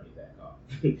turn me back off.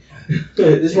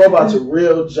 This robot's a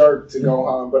real jerk to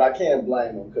Gohan, but I can't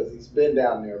blame him because he's been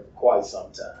down there for quite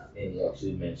some time. And he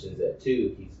actually mentions that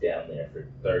too. He's down there for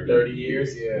 30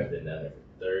 years. Yeah. He's been down there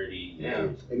for 30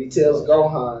 years. And he tells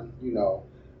Gohan,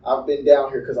 I've been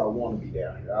down here because I want to be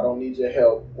down here. I don't need your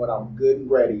help. When I'm good and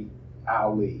ready,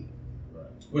 I'll leave.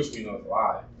 Right. Which we know is a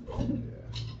lie.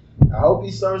 I hope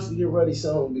he starts to get ready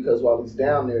soon because while he's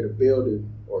down there, the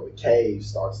building or the cave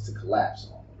starts to collapse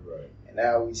on him. Right. And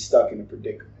now he's stuck in a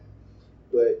predicament.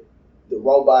 But the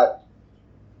robot,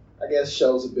 I guess,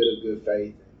 shows a bit of good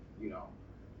faith and,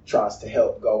 tries to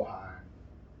help Gohan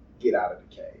get out of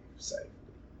the cave safely.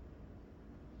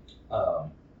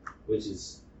 Which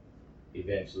is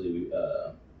eventually,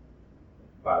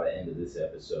 by the end of this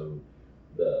episode,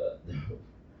 the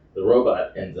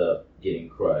robot ends up getting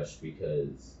crushed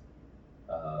because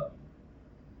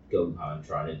Gohan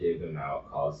trying to dig him out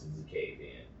causes a cave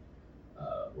in.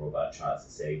 Robot tries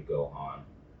to save Gohan.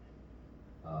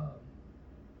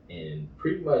 And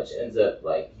pretty much ends up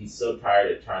like he's so tired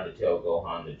of trying to tell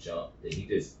Gohan to jump that he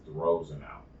just throws him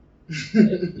out.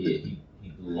 he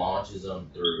launches him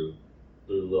through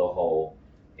the little hole,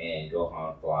 and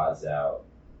Gohan flies out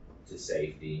to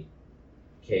safety.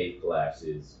 Cave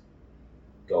collapses.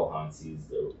 Gohan sees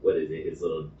his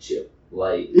little chip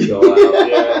light go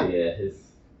out.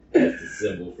 That's the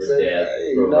symbol for death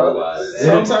for robots.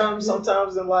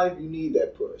 Sometimes in life you need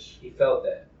that push. He felt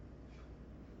that.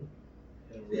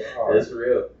 That's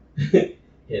real.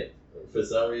 Yeah. For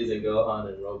some reason, Gohan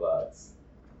and robots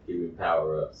giving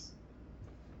power-ups.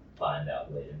 Find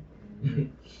out later.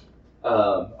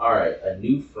 All right, a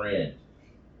new friend.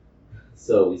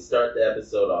 So we start the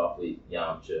episode off with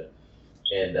Yamcha,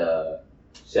 and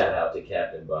shout out to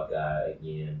Captain Buckeye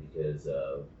again because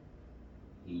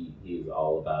he was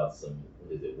all about some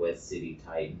West City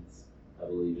Titans, I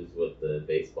believe is what the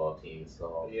baseball team is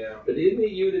called. Yeah. But didn't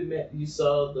you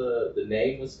saw the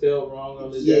name was spelled wrong on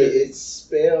the Yeah, jersey? it's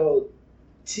spelled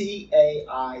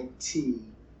Taitans.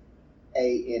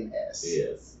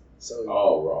 Yes. So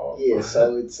All wrong. yeah,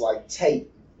 so it's like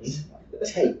tape.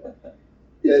 Tape.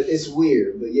 It's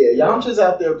weird, but yeah, Yamcha's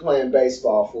out there playing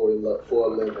baseball for a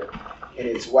living, and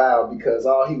it's wild because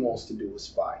all he wants to do is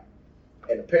fight.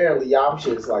 And apparently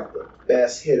Yamcha is like the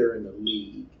best hitter in the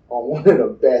league on one of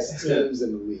the best teams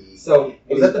in the league. So And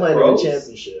was he's that the playing in pros? the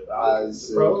championship.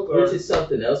 The pros or- Which is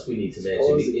something else we need to mention.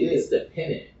 Suppose it It's the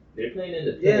pennant. They're playing in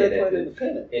the Yeah, pennant. they're playing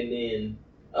independent. And then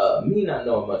me not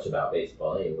knowing much about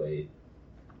baseball anyway,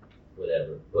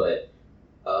 whatever. But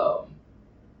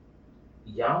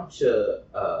Yamcha,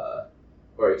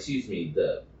 or excuse me,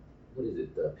 the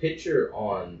pitcher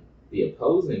on the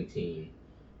opposing team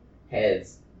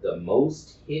has the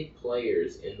most hit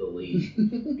players in the league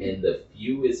and the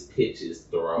fewest pitches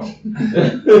thrown.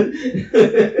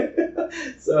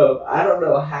 So I don't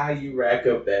know how you rack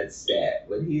up that stat,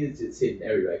 but he is just hitting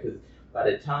everybody. Because by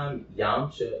the time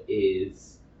Yamcha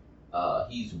is,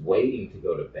 he's waiting to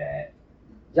go to bat.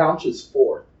 Yamcha's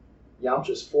fourth.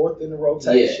 Yamcha's fourth in the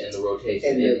rotation. Yeah, in the rotation,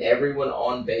 And and then- everyone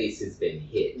on base has been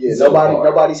hit. Yeah, so far.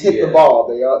 nobody's hit Yeah. the ball.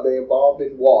 They have all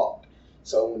been walked.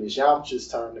 So when it's Yamcha's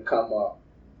turn to come up,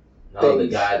 No, the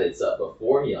things. guy that's up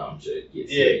before Yamcha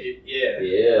gets hit. Yeah.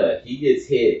 Yeah, he gets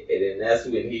hit, and then that's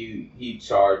when he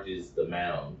charges the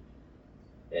mound.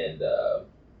 And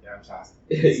Yeah, I'm sorry.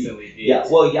 Instantly did. yeah,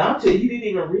 well, Yamcha, he didn't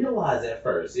even realize at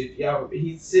first. If y'all,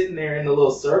 he's sitting there in the little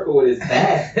circle with his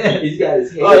bat. He's got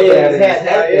his head Oh, yeah, down his and his hat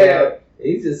hat down, yeah. down. And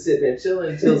he's just sitting there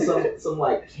chilling until some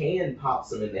like can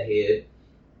pops him in the head,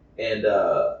 and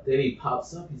then he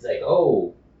pops up. He's like,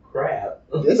 "Oh crap!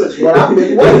 this is what I've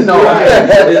been waiting on.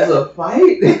 It's a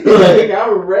fight. Like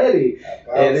I'm ready."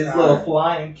 About And this time. little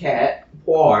flying cat,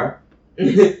 Poir,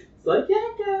 it's like,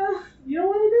 Yaka, you don't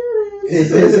want to do It's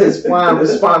this. his prime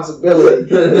responsibility.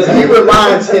 He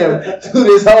reminds him through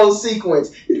this whole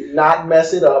sequence, do not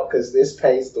mess it up because this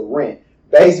pays the rent.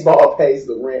 Baseball pays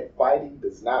the rent. Fighting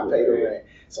does not pay the rent.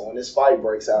 So when this fight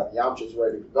breaks out, Yamcha's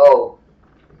ready to go.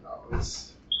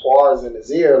 It's Poir's in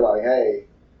his ear like, hey,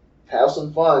 have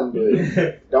some fun,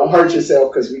 but don't hurt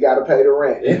yourself because we got to pay the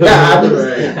rent.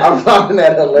 I'm finding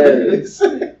that hilarious.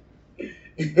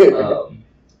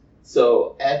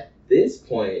 So at this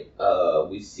point,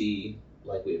 we see,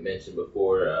 like we had mentioned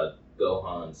before,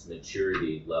 Gohan's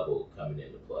maturity level coming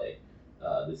into play.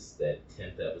 This is that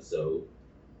 10th episode.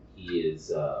 He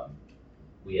is,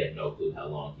 we have no clue how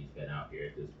long he's been out here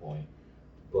at this point,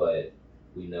 but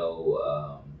we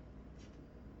know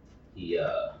he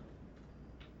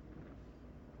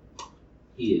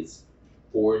is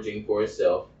foraging for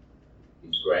himself.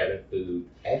 He's grabbing food.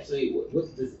 Actually,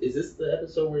 what's this? Is this the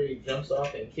episode where he jumps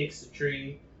off and kicks the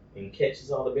tree and catches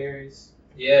all the berries?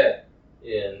 Yeah.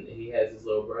 And he has his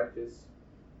little breakfast.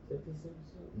 Is that this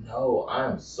episode? No,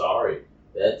 I'm sorry.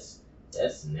 That's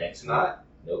next week. Not?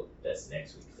 Nope, that's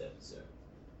next week's episode.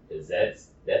 Because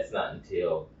that's not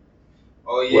until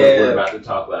Oh what we're yeah. about to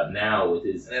talk about now with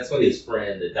his And that's when his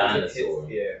friend, the dinosaur.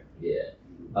 Yeah. Yeah.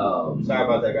 Sorry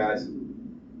about that, guys.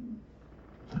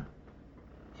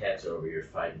 Cats are over here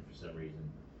fighting for some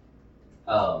reason.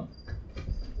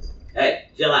 Hey,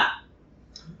 chill out.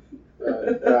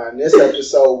 In this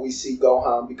episode, we see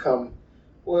Gohan become,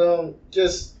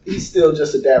 he's still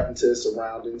just adapting to his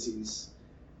surroundings. He's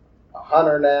a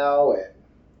hunter now, and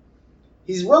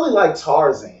he's really like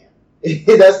Tarzan.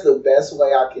 That's the best way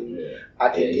I can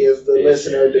Yeah, give the he's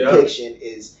listener a fishing, yeah. depiction.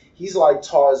 Is he's like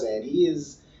Tarzan.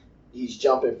 He's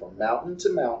jumping from mountain to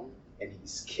mountain, and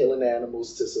he's killing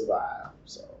animals to survive.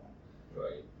 So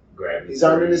Right. Grabbing he's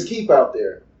earning food, his keep out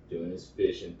there doing his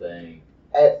fishing thing.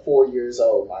 at 4 years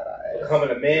old, might I add.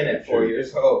 Becoming a man at 4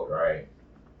 years old. Right.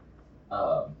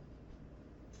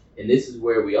 And this is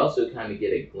where we also kind of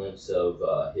get a glimpse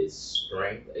of his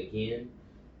strength again.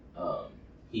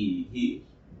 He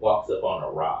walks up on a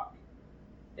rock,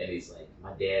 and he's like,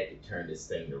 "My dad could turn this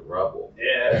thing to rubble."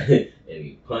 Yeah. And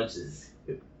he punches,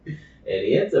 and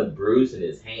he ends up bruising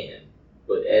his hand.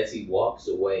 But as he walks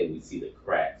away, we see the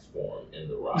cracks form in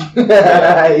the rock.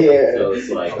 Yeah. So it's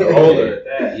like, The boulder at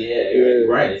that. yeah,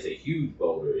 right. It's a huge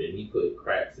boulder, and he put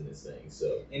cracks in this thing.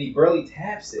 So And he barely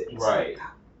taps it. It's right. like,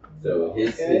 So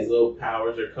his Okay. little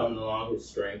powers are coming along. His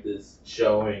strength is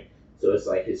showing. So it's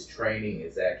like his training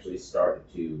is actually starting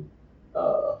to.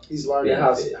 He's learning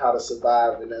how benefit. to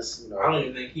survive, and that's I don't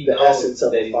even think he The knows essence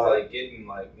of that a he's fight. like getting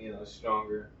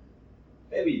stronger.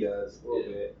 Maybe he does a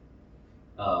little Yeah. bit.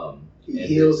 he and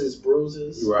heals his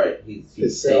bruises. Right. He's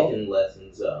Himself. taking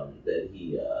lessons that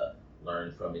he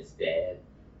learned from his dad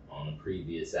on a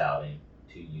previous outing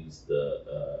to use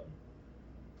the.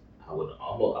 I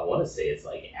want to say it's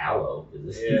like aloe.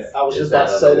 'Cause it's- Yeah. I was it's just about out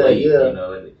to of say the that, leaf, yeah. You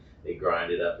know, and they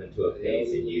grind it up into a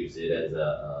paste and use it as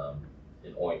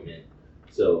an ointment.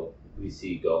 So we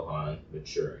see Gohan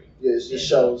maturing. Yeah, it just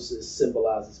shows, it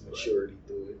symbolizes maturity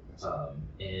through it.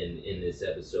 And in this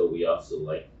episode, we also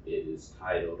it is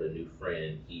titled "A New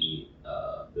Friend." He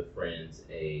befriends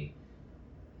a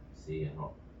See, I'm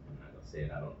not gonna say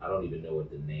it. I don't even know what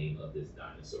the name of this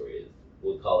dinosaur is.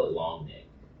 We'll call it long neck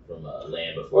from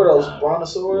Land Before What are those Time.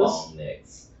 brontosaurus? Long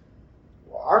necks.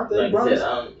 Well, aren't they Like I said,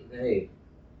 brontosaurus?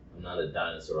 I'm not a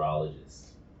dinosaurologist.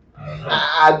 I don't know.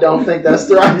 I don't think that's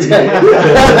the right term.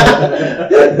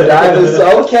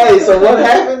 Dinosaur. Okay, so what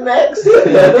happened next?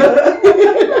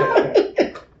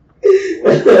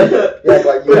 You act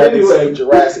like you haven't seen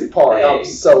Jurassic Park. Hey, I'm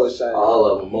so ashamed. All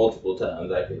of them multiple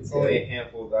times. I can It's say. only a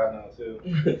handful that I know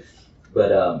too.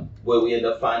 But what we end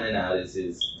up finding out is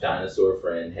his dinosaur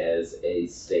friend has a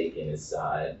stake in his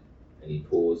side, and he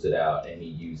pulls it out, and he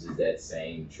uses that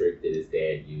same trick that his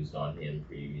dad used on him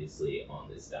previously on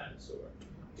this dinosaur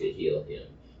to heal him.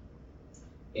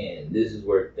 And this is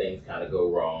where things kind of go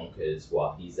wrong, because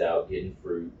while he's out getting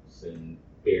fruits and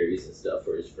berries and stuff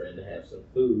for his friend to have some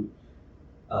food,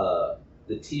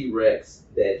 the T-Rex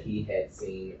that he had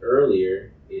seen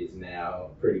earlier is now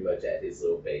pretty much at his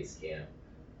little base camp,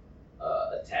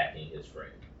 attacking his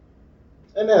friend.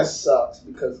 And that sucks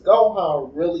because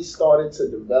Gohan really started to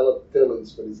develop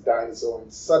feelings for this dinosaur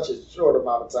in such a short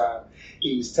amount of time.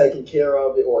 He was taking care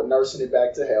of it or nursing it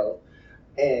back to health.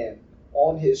 And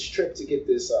on his trip to get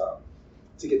this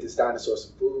dinosaur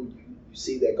some food, you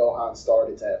see that Gohan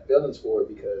started to have feelings for it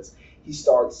because he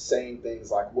starts saying things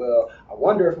like, well, I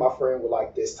wonder if my friend would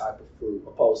like this type of fruit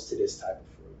opposed to this type of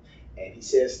fruit. And he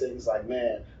says things like,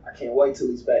 man, I can't wait till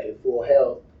he's back in full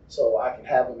health so I can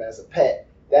have him as a pet.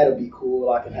 That'll be cool.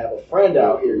 I can have a friend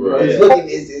out here. You know,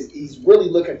 he's really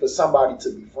looking for somebody to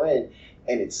befriend,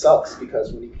 and it sucks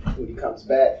because when he comes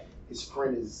back, his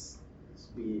friend is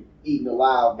being eaten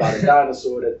alive by the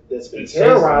dinosaur that's been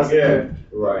terrorizing him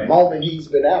the moment he's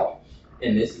been out.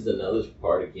 And this is another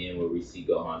part again where we see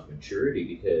Gohan's maturity,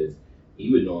 because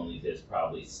he would normally just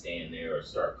probably stand there or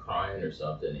start crying or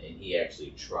something, and he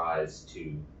actually tries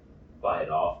to fight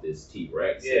off this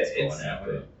T-Rex that's going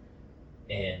after him.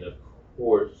 And of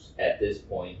course, at this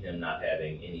point, him not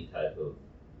having any type of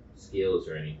skills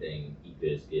or anything, he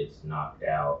just gets knocked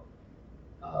out,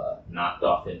 knocked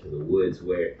off into the woods,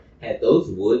 where had those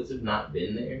woods have not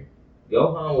been there,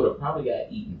 Gohan would have probably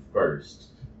got eaten first.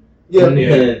 And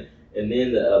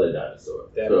then the other dinosaur.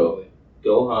 Definitely. So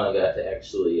Gohan got to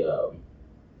actually,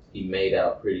 he made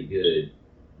out pretty good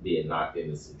being knocked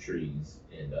into some trees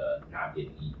and not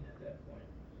getting eaten at that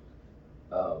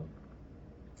point.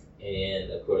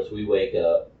 And of course we wake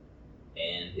up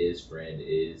and his friend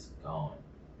is gone.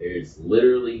 There's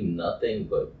literally nothing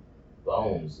but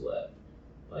bones left.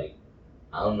 Like,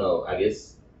 I don't know, I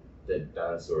guess the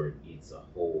dinosaur eats a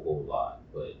whole lot,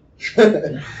 but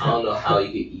I don't know how he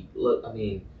could eat. Look, I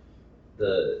mean,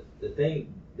 the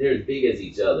thing, they're as big as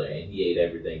each other, and he ate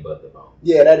everything but the bones.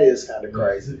 Yeah, that is kind of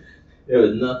crazy. There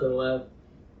was nothing left.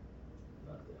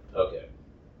 Nothing.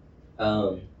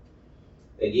 Okay.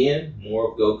 Again,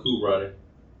 more of Goku running,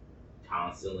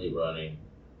 constantly running.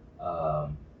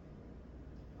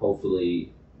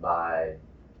 Hopefully by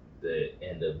the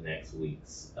end of next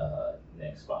week's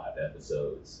next 5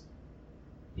 episodes,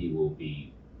 he will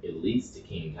be at least to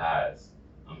King Kai's.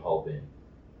 I'm hoping,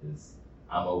 because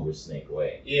I'm over Snake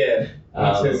Way. Yeah,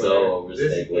 I'm me too, so man. over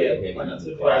This, Snake Way. yeah, Him like I eating told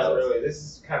you guys clouds. earlier, this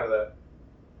is kind of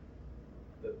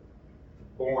the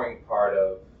boring part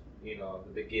of, you know,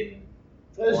 the beginning.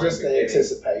 It's just the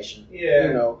anticipation. Yeah.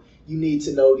 You know, you need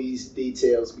to know these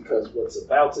details because what's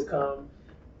about to come,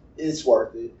 it's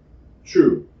worth it.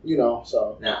 True. You know,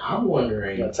 so Now I'm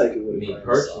wondering, you gotta take it with a me grain of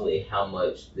personally, how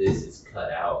much this is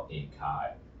cut out in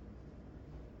Kai.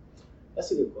 salt.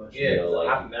 That's a good question. Yeah, You know, like-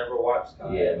 I've never watched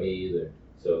Kai. Yeah, me either.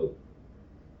 So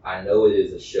I know it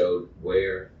is a show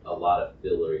where a lot of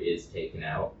filler is taken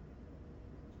out.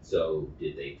 So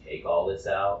did they take all this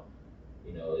out?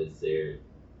 You know, is there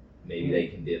maybe they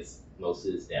condense most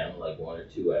of this down to like 1 or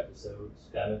 2 episodes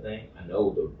kind of thing? I know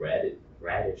the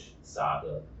radish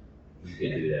saga you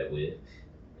could do that with.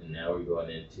 And now we're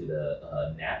going into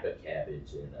the Napa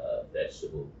cabbage and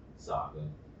vegetable saga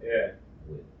Yeah.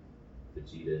 with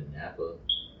Vegeta and Nappa.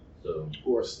 So,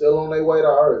 Who are still on their way to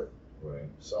Earth. right.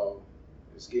 So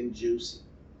it's getting juicy.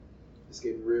 It's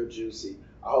getting real juicy.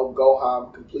 I hope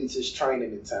Gohan completes his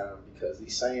training in time because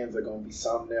these Saiyans are gonna be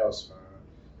something else, man.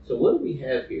 So what do we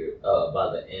have here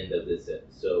by the end of this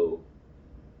episode?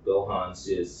 Gohan's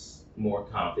just more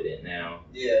confident now.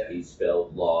 Yeah. He's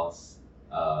felt lost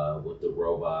with the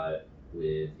robot,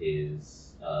 with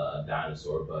his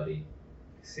dinosaur buddy.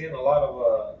 Seeing a lot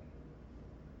of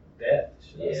death,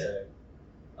 should I Yeah.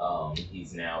 say.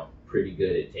 He's now pretty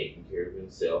good at taking care of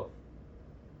himself.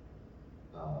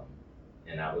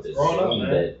 And I would Grown up, assume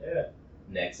man. that Yeah.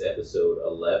 next episode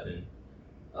 11,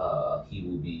 he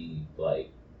will be like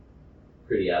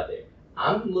pretty out there.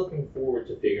 I'm looking forward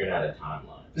to figuring out a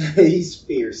timeline. He's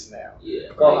fierce now. Yeah.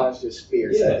 Gohan's just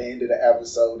fierce. Yeah. At the end of the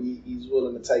episode, he's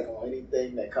willing to take on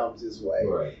anything that comes his way.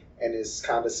 Right. And it's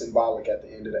kind of symbolic at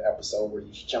the end of the episode where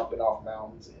he's jumping off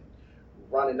mountains and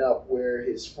running up where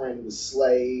his friend was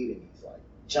slayed, and he's like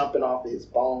jumping off of his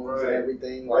bones and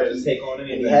everything. Like Ready to take on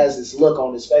anything. and he has this look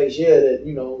on his face, that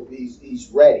he's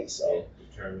ready. So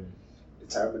Yeah,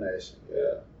 determination.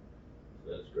 Yeah.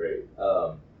 That's great.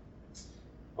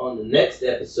 On the next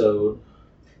episode.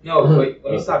 No, wait,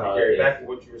 let me stop you, Gary. Back to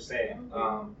what you were saying.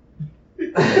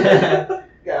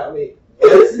 Got me.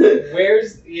 Where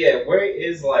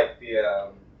is like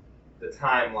the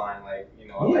timeline? Like, you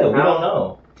know, Yeah, like, we don't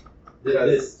know.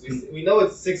 Because we know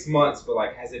it's 6 months, but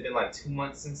like, has it been like 2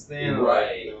 months since then? Or, Right.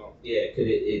 like, you know, Yeah,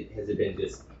 has it been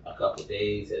just a couple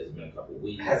days? Has it been a couple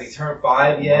weeks? has he turned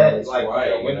 5 yet? Months, Like,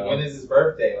 right, you know, when is his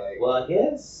birthday? Like, Well, I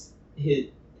guess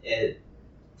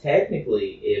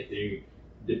technically, if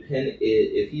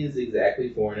he is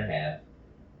exactly 4.5,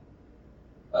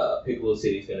 Piccolo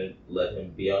City's gonna let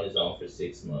him be on his own for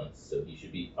 6 months, so he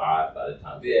should be 5 by the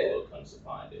time Piccolo comes to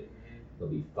find it. He'll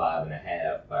be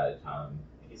 5.5 by the time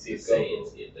he the sees Saiyans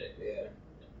Goku. get there. Yeah.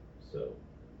 So,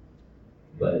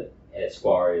 but as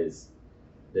far as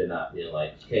they're not being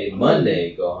like, okay,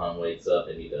 Monday Gohan wakes up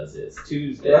and he does this.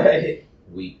 Tuesday, Right.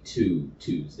 week 2,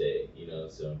 Tuesday,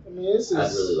 so I mean, I'd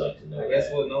really like to know. I guess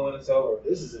that. we'll know when it's over.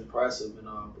 This is impressive and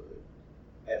all, but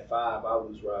at 5, I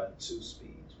was riding 2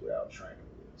 speeds without training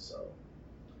wheels. So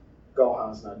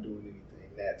Gohan's not doing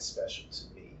anything that special to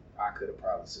me. I could have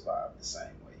probably survived the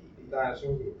same way he did. I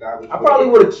probably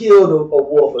would have killed a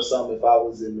wolf or something if I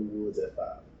was in the woods at 5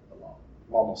 alone.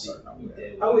 I'm almost certain I would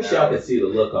have. I wish y'all could see the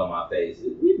look on my face.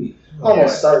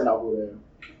 Almost certain I would have.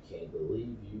 I can't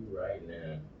believe you right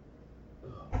now.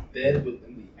 Dead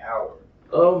within the hour.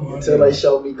 Oh my Until they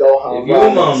show me Gohan If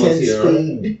your mom riding was 10 here,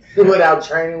 speed without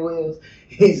training wheels,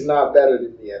 he's not better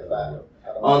than me at 5.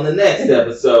 On the next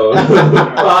episode,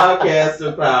 Podcast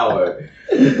of Power.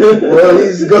 Will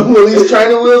these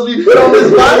training wheels be put on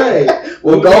his body?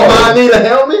 Will Gohan need a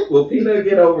helmet? Will Peanut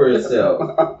get over herself?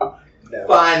 No.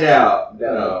 Find out.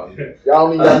 No. Y'all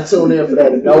only got to tune in for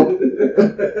that. Nope.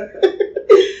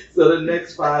 So the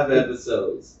next 5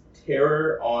 episodes: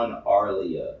 Terror on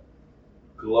Arlia,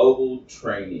 Global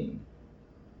Training,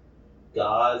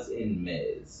 Gaz and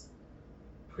Mez,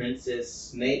 Princess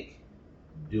Snake,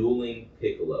 Dueling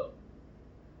Piccolo.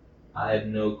 I have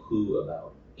no clue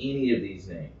about any of these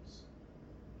names.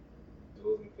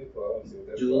 Dueling Piccolo. Let's see what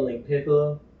that's Dueling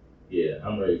Piccolo? Yeah,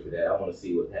 I'm ready for that. I want to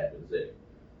see what happens there.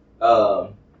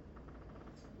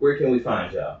 Where can we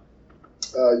find y'all?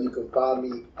 You can find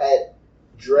me at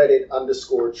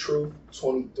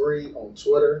dreaded_truth23 on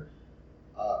Twitter.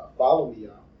 Follow me,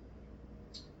 y'all.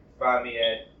 Find me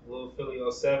at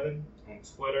LilPhilly07 on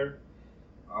Twitter.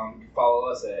 You can follow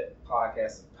us at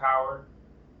Podcast of Power.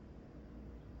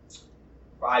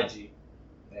 IG,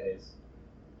 that is.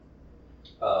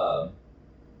 I'm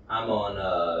on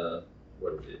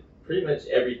what is it? Pretty much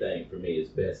everything for me is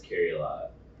Best Carry Alive.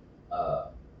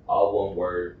 All one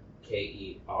word,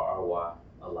 Kerry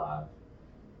alive.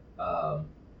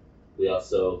 We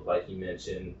also, like you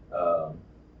mentioned,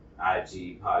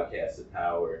 IG Podcast of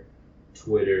Power.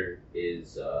 Twitter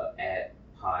is at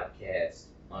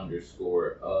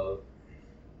podcast_of.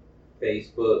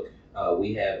 Facebook,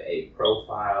 we have a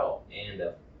profile and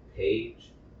a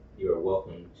page. You are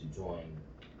welcome to join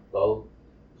both,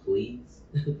 please.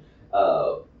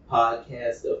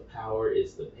 Podcast of Power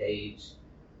is the page.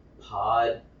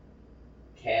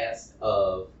 Podcast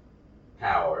of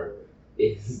Power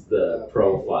is the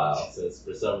profile, since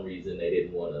for some reason they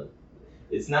didn't want to.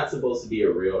 It's not supposed to be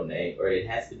a real name, or it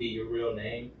has to be your real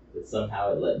name, but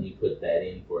somehow it let me put that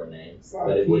in for a name.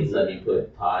 But it wouldn't let me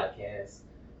put podcast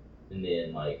and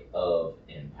then like of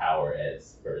and power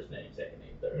as first name, second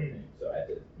name, third name. So I had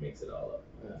to mix it all up.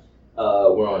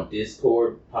 We're on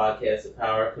Discord, Podcast of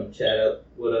Power. Come chat up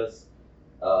with us.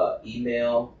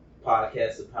 Email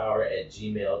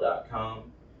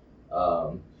podcastofpower@gmail.com.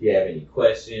 If you have any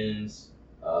questions,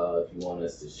 if you want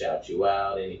us to shout you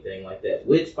out, anything like that.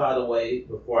 Which, by the way,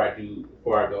 before I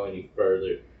go any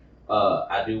further,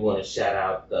 I do want to shout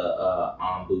out the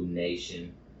Ambu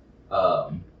Nation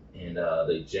and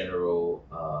the general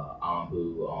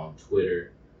Ambu on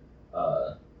Twitter.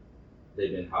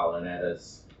 They've been hollering at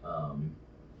us.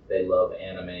 They love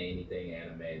anime, anything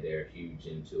anime. They're huge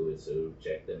into it, so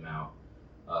check them out.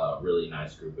 Really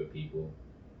nice group of people.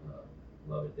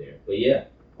 Love it there. But yeah,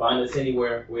 find us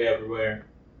anywhere. We're everywhere.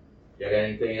 Y'all got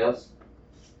anything else?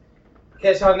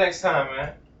 Catch y'all next time,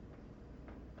 man.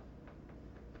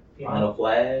 Final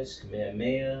Flash,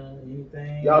 Kamehameha,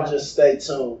 anything? Y'all just stay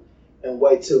tuned. and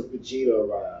wait till Vegeta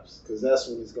arrives, because that's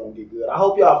when it's gonna get good. I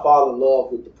hope y'all fall in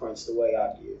love with the Prince the way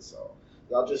I did. So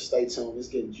y'all just stay tuned. It's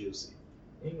getting juicy.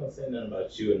 I ain't gonna say nothing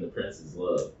about you and the Prince's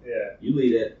love. Yeah. You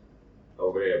leave that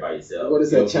over there by yourself. What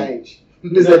does that change?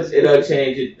 It don't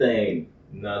change a thing.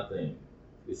 Nothing.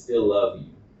 We still love you,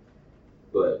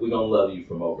 but we gonna love you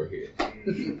from over here.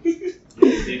 You need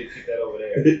to keep that over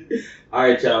there. All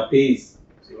right, y'all. Peace.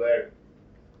 See you later.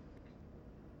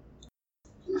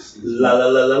 La la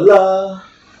la la la.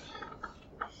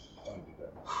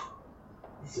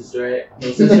 Sister Act.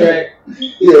 No, Sister Act. Yeah,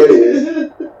 it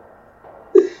is.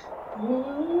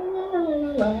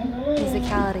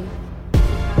 Musicality.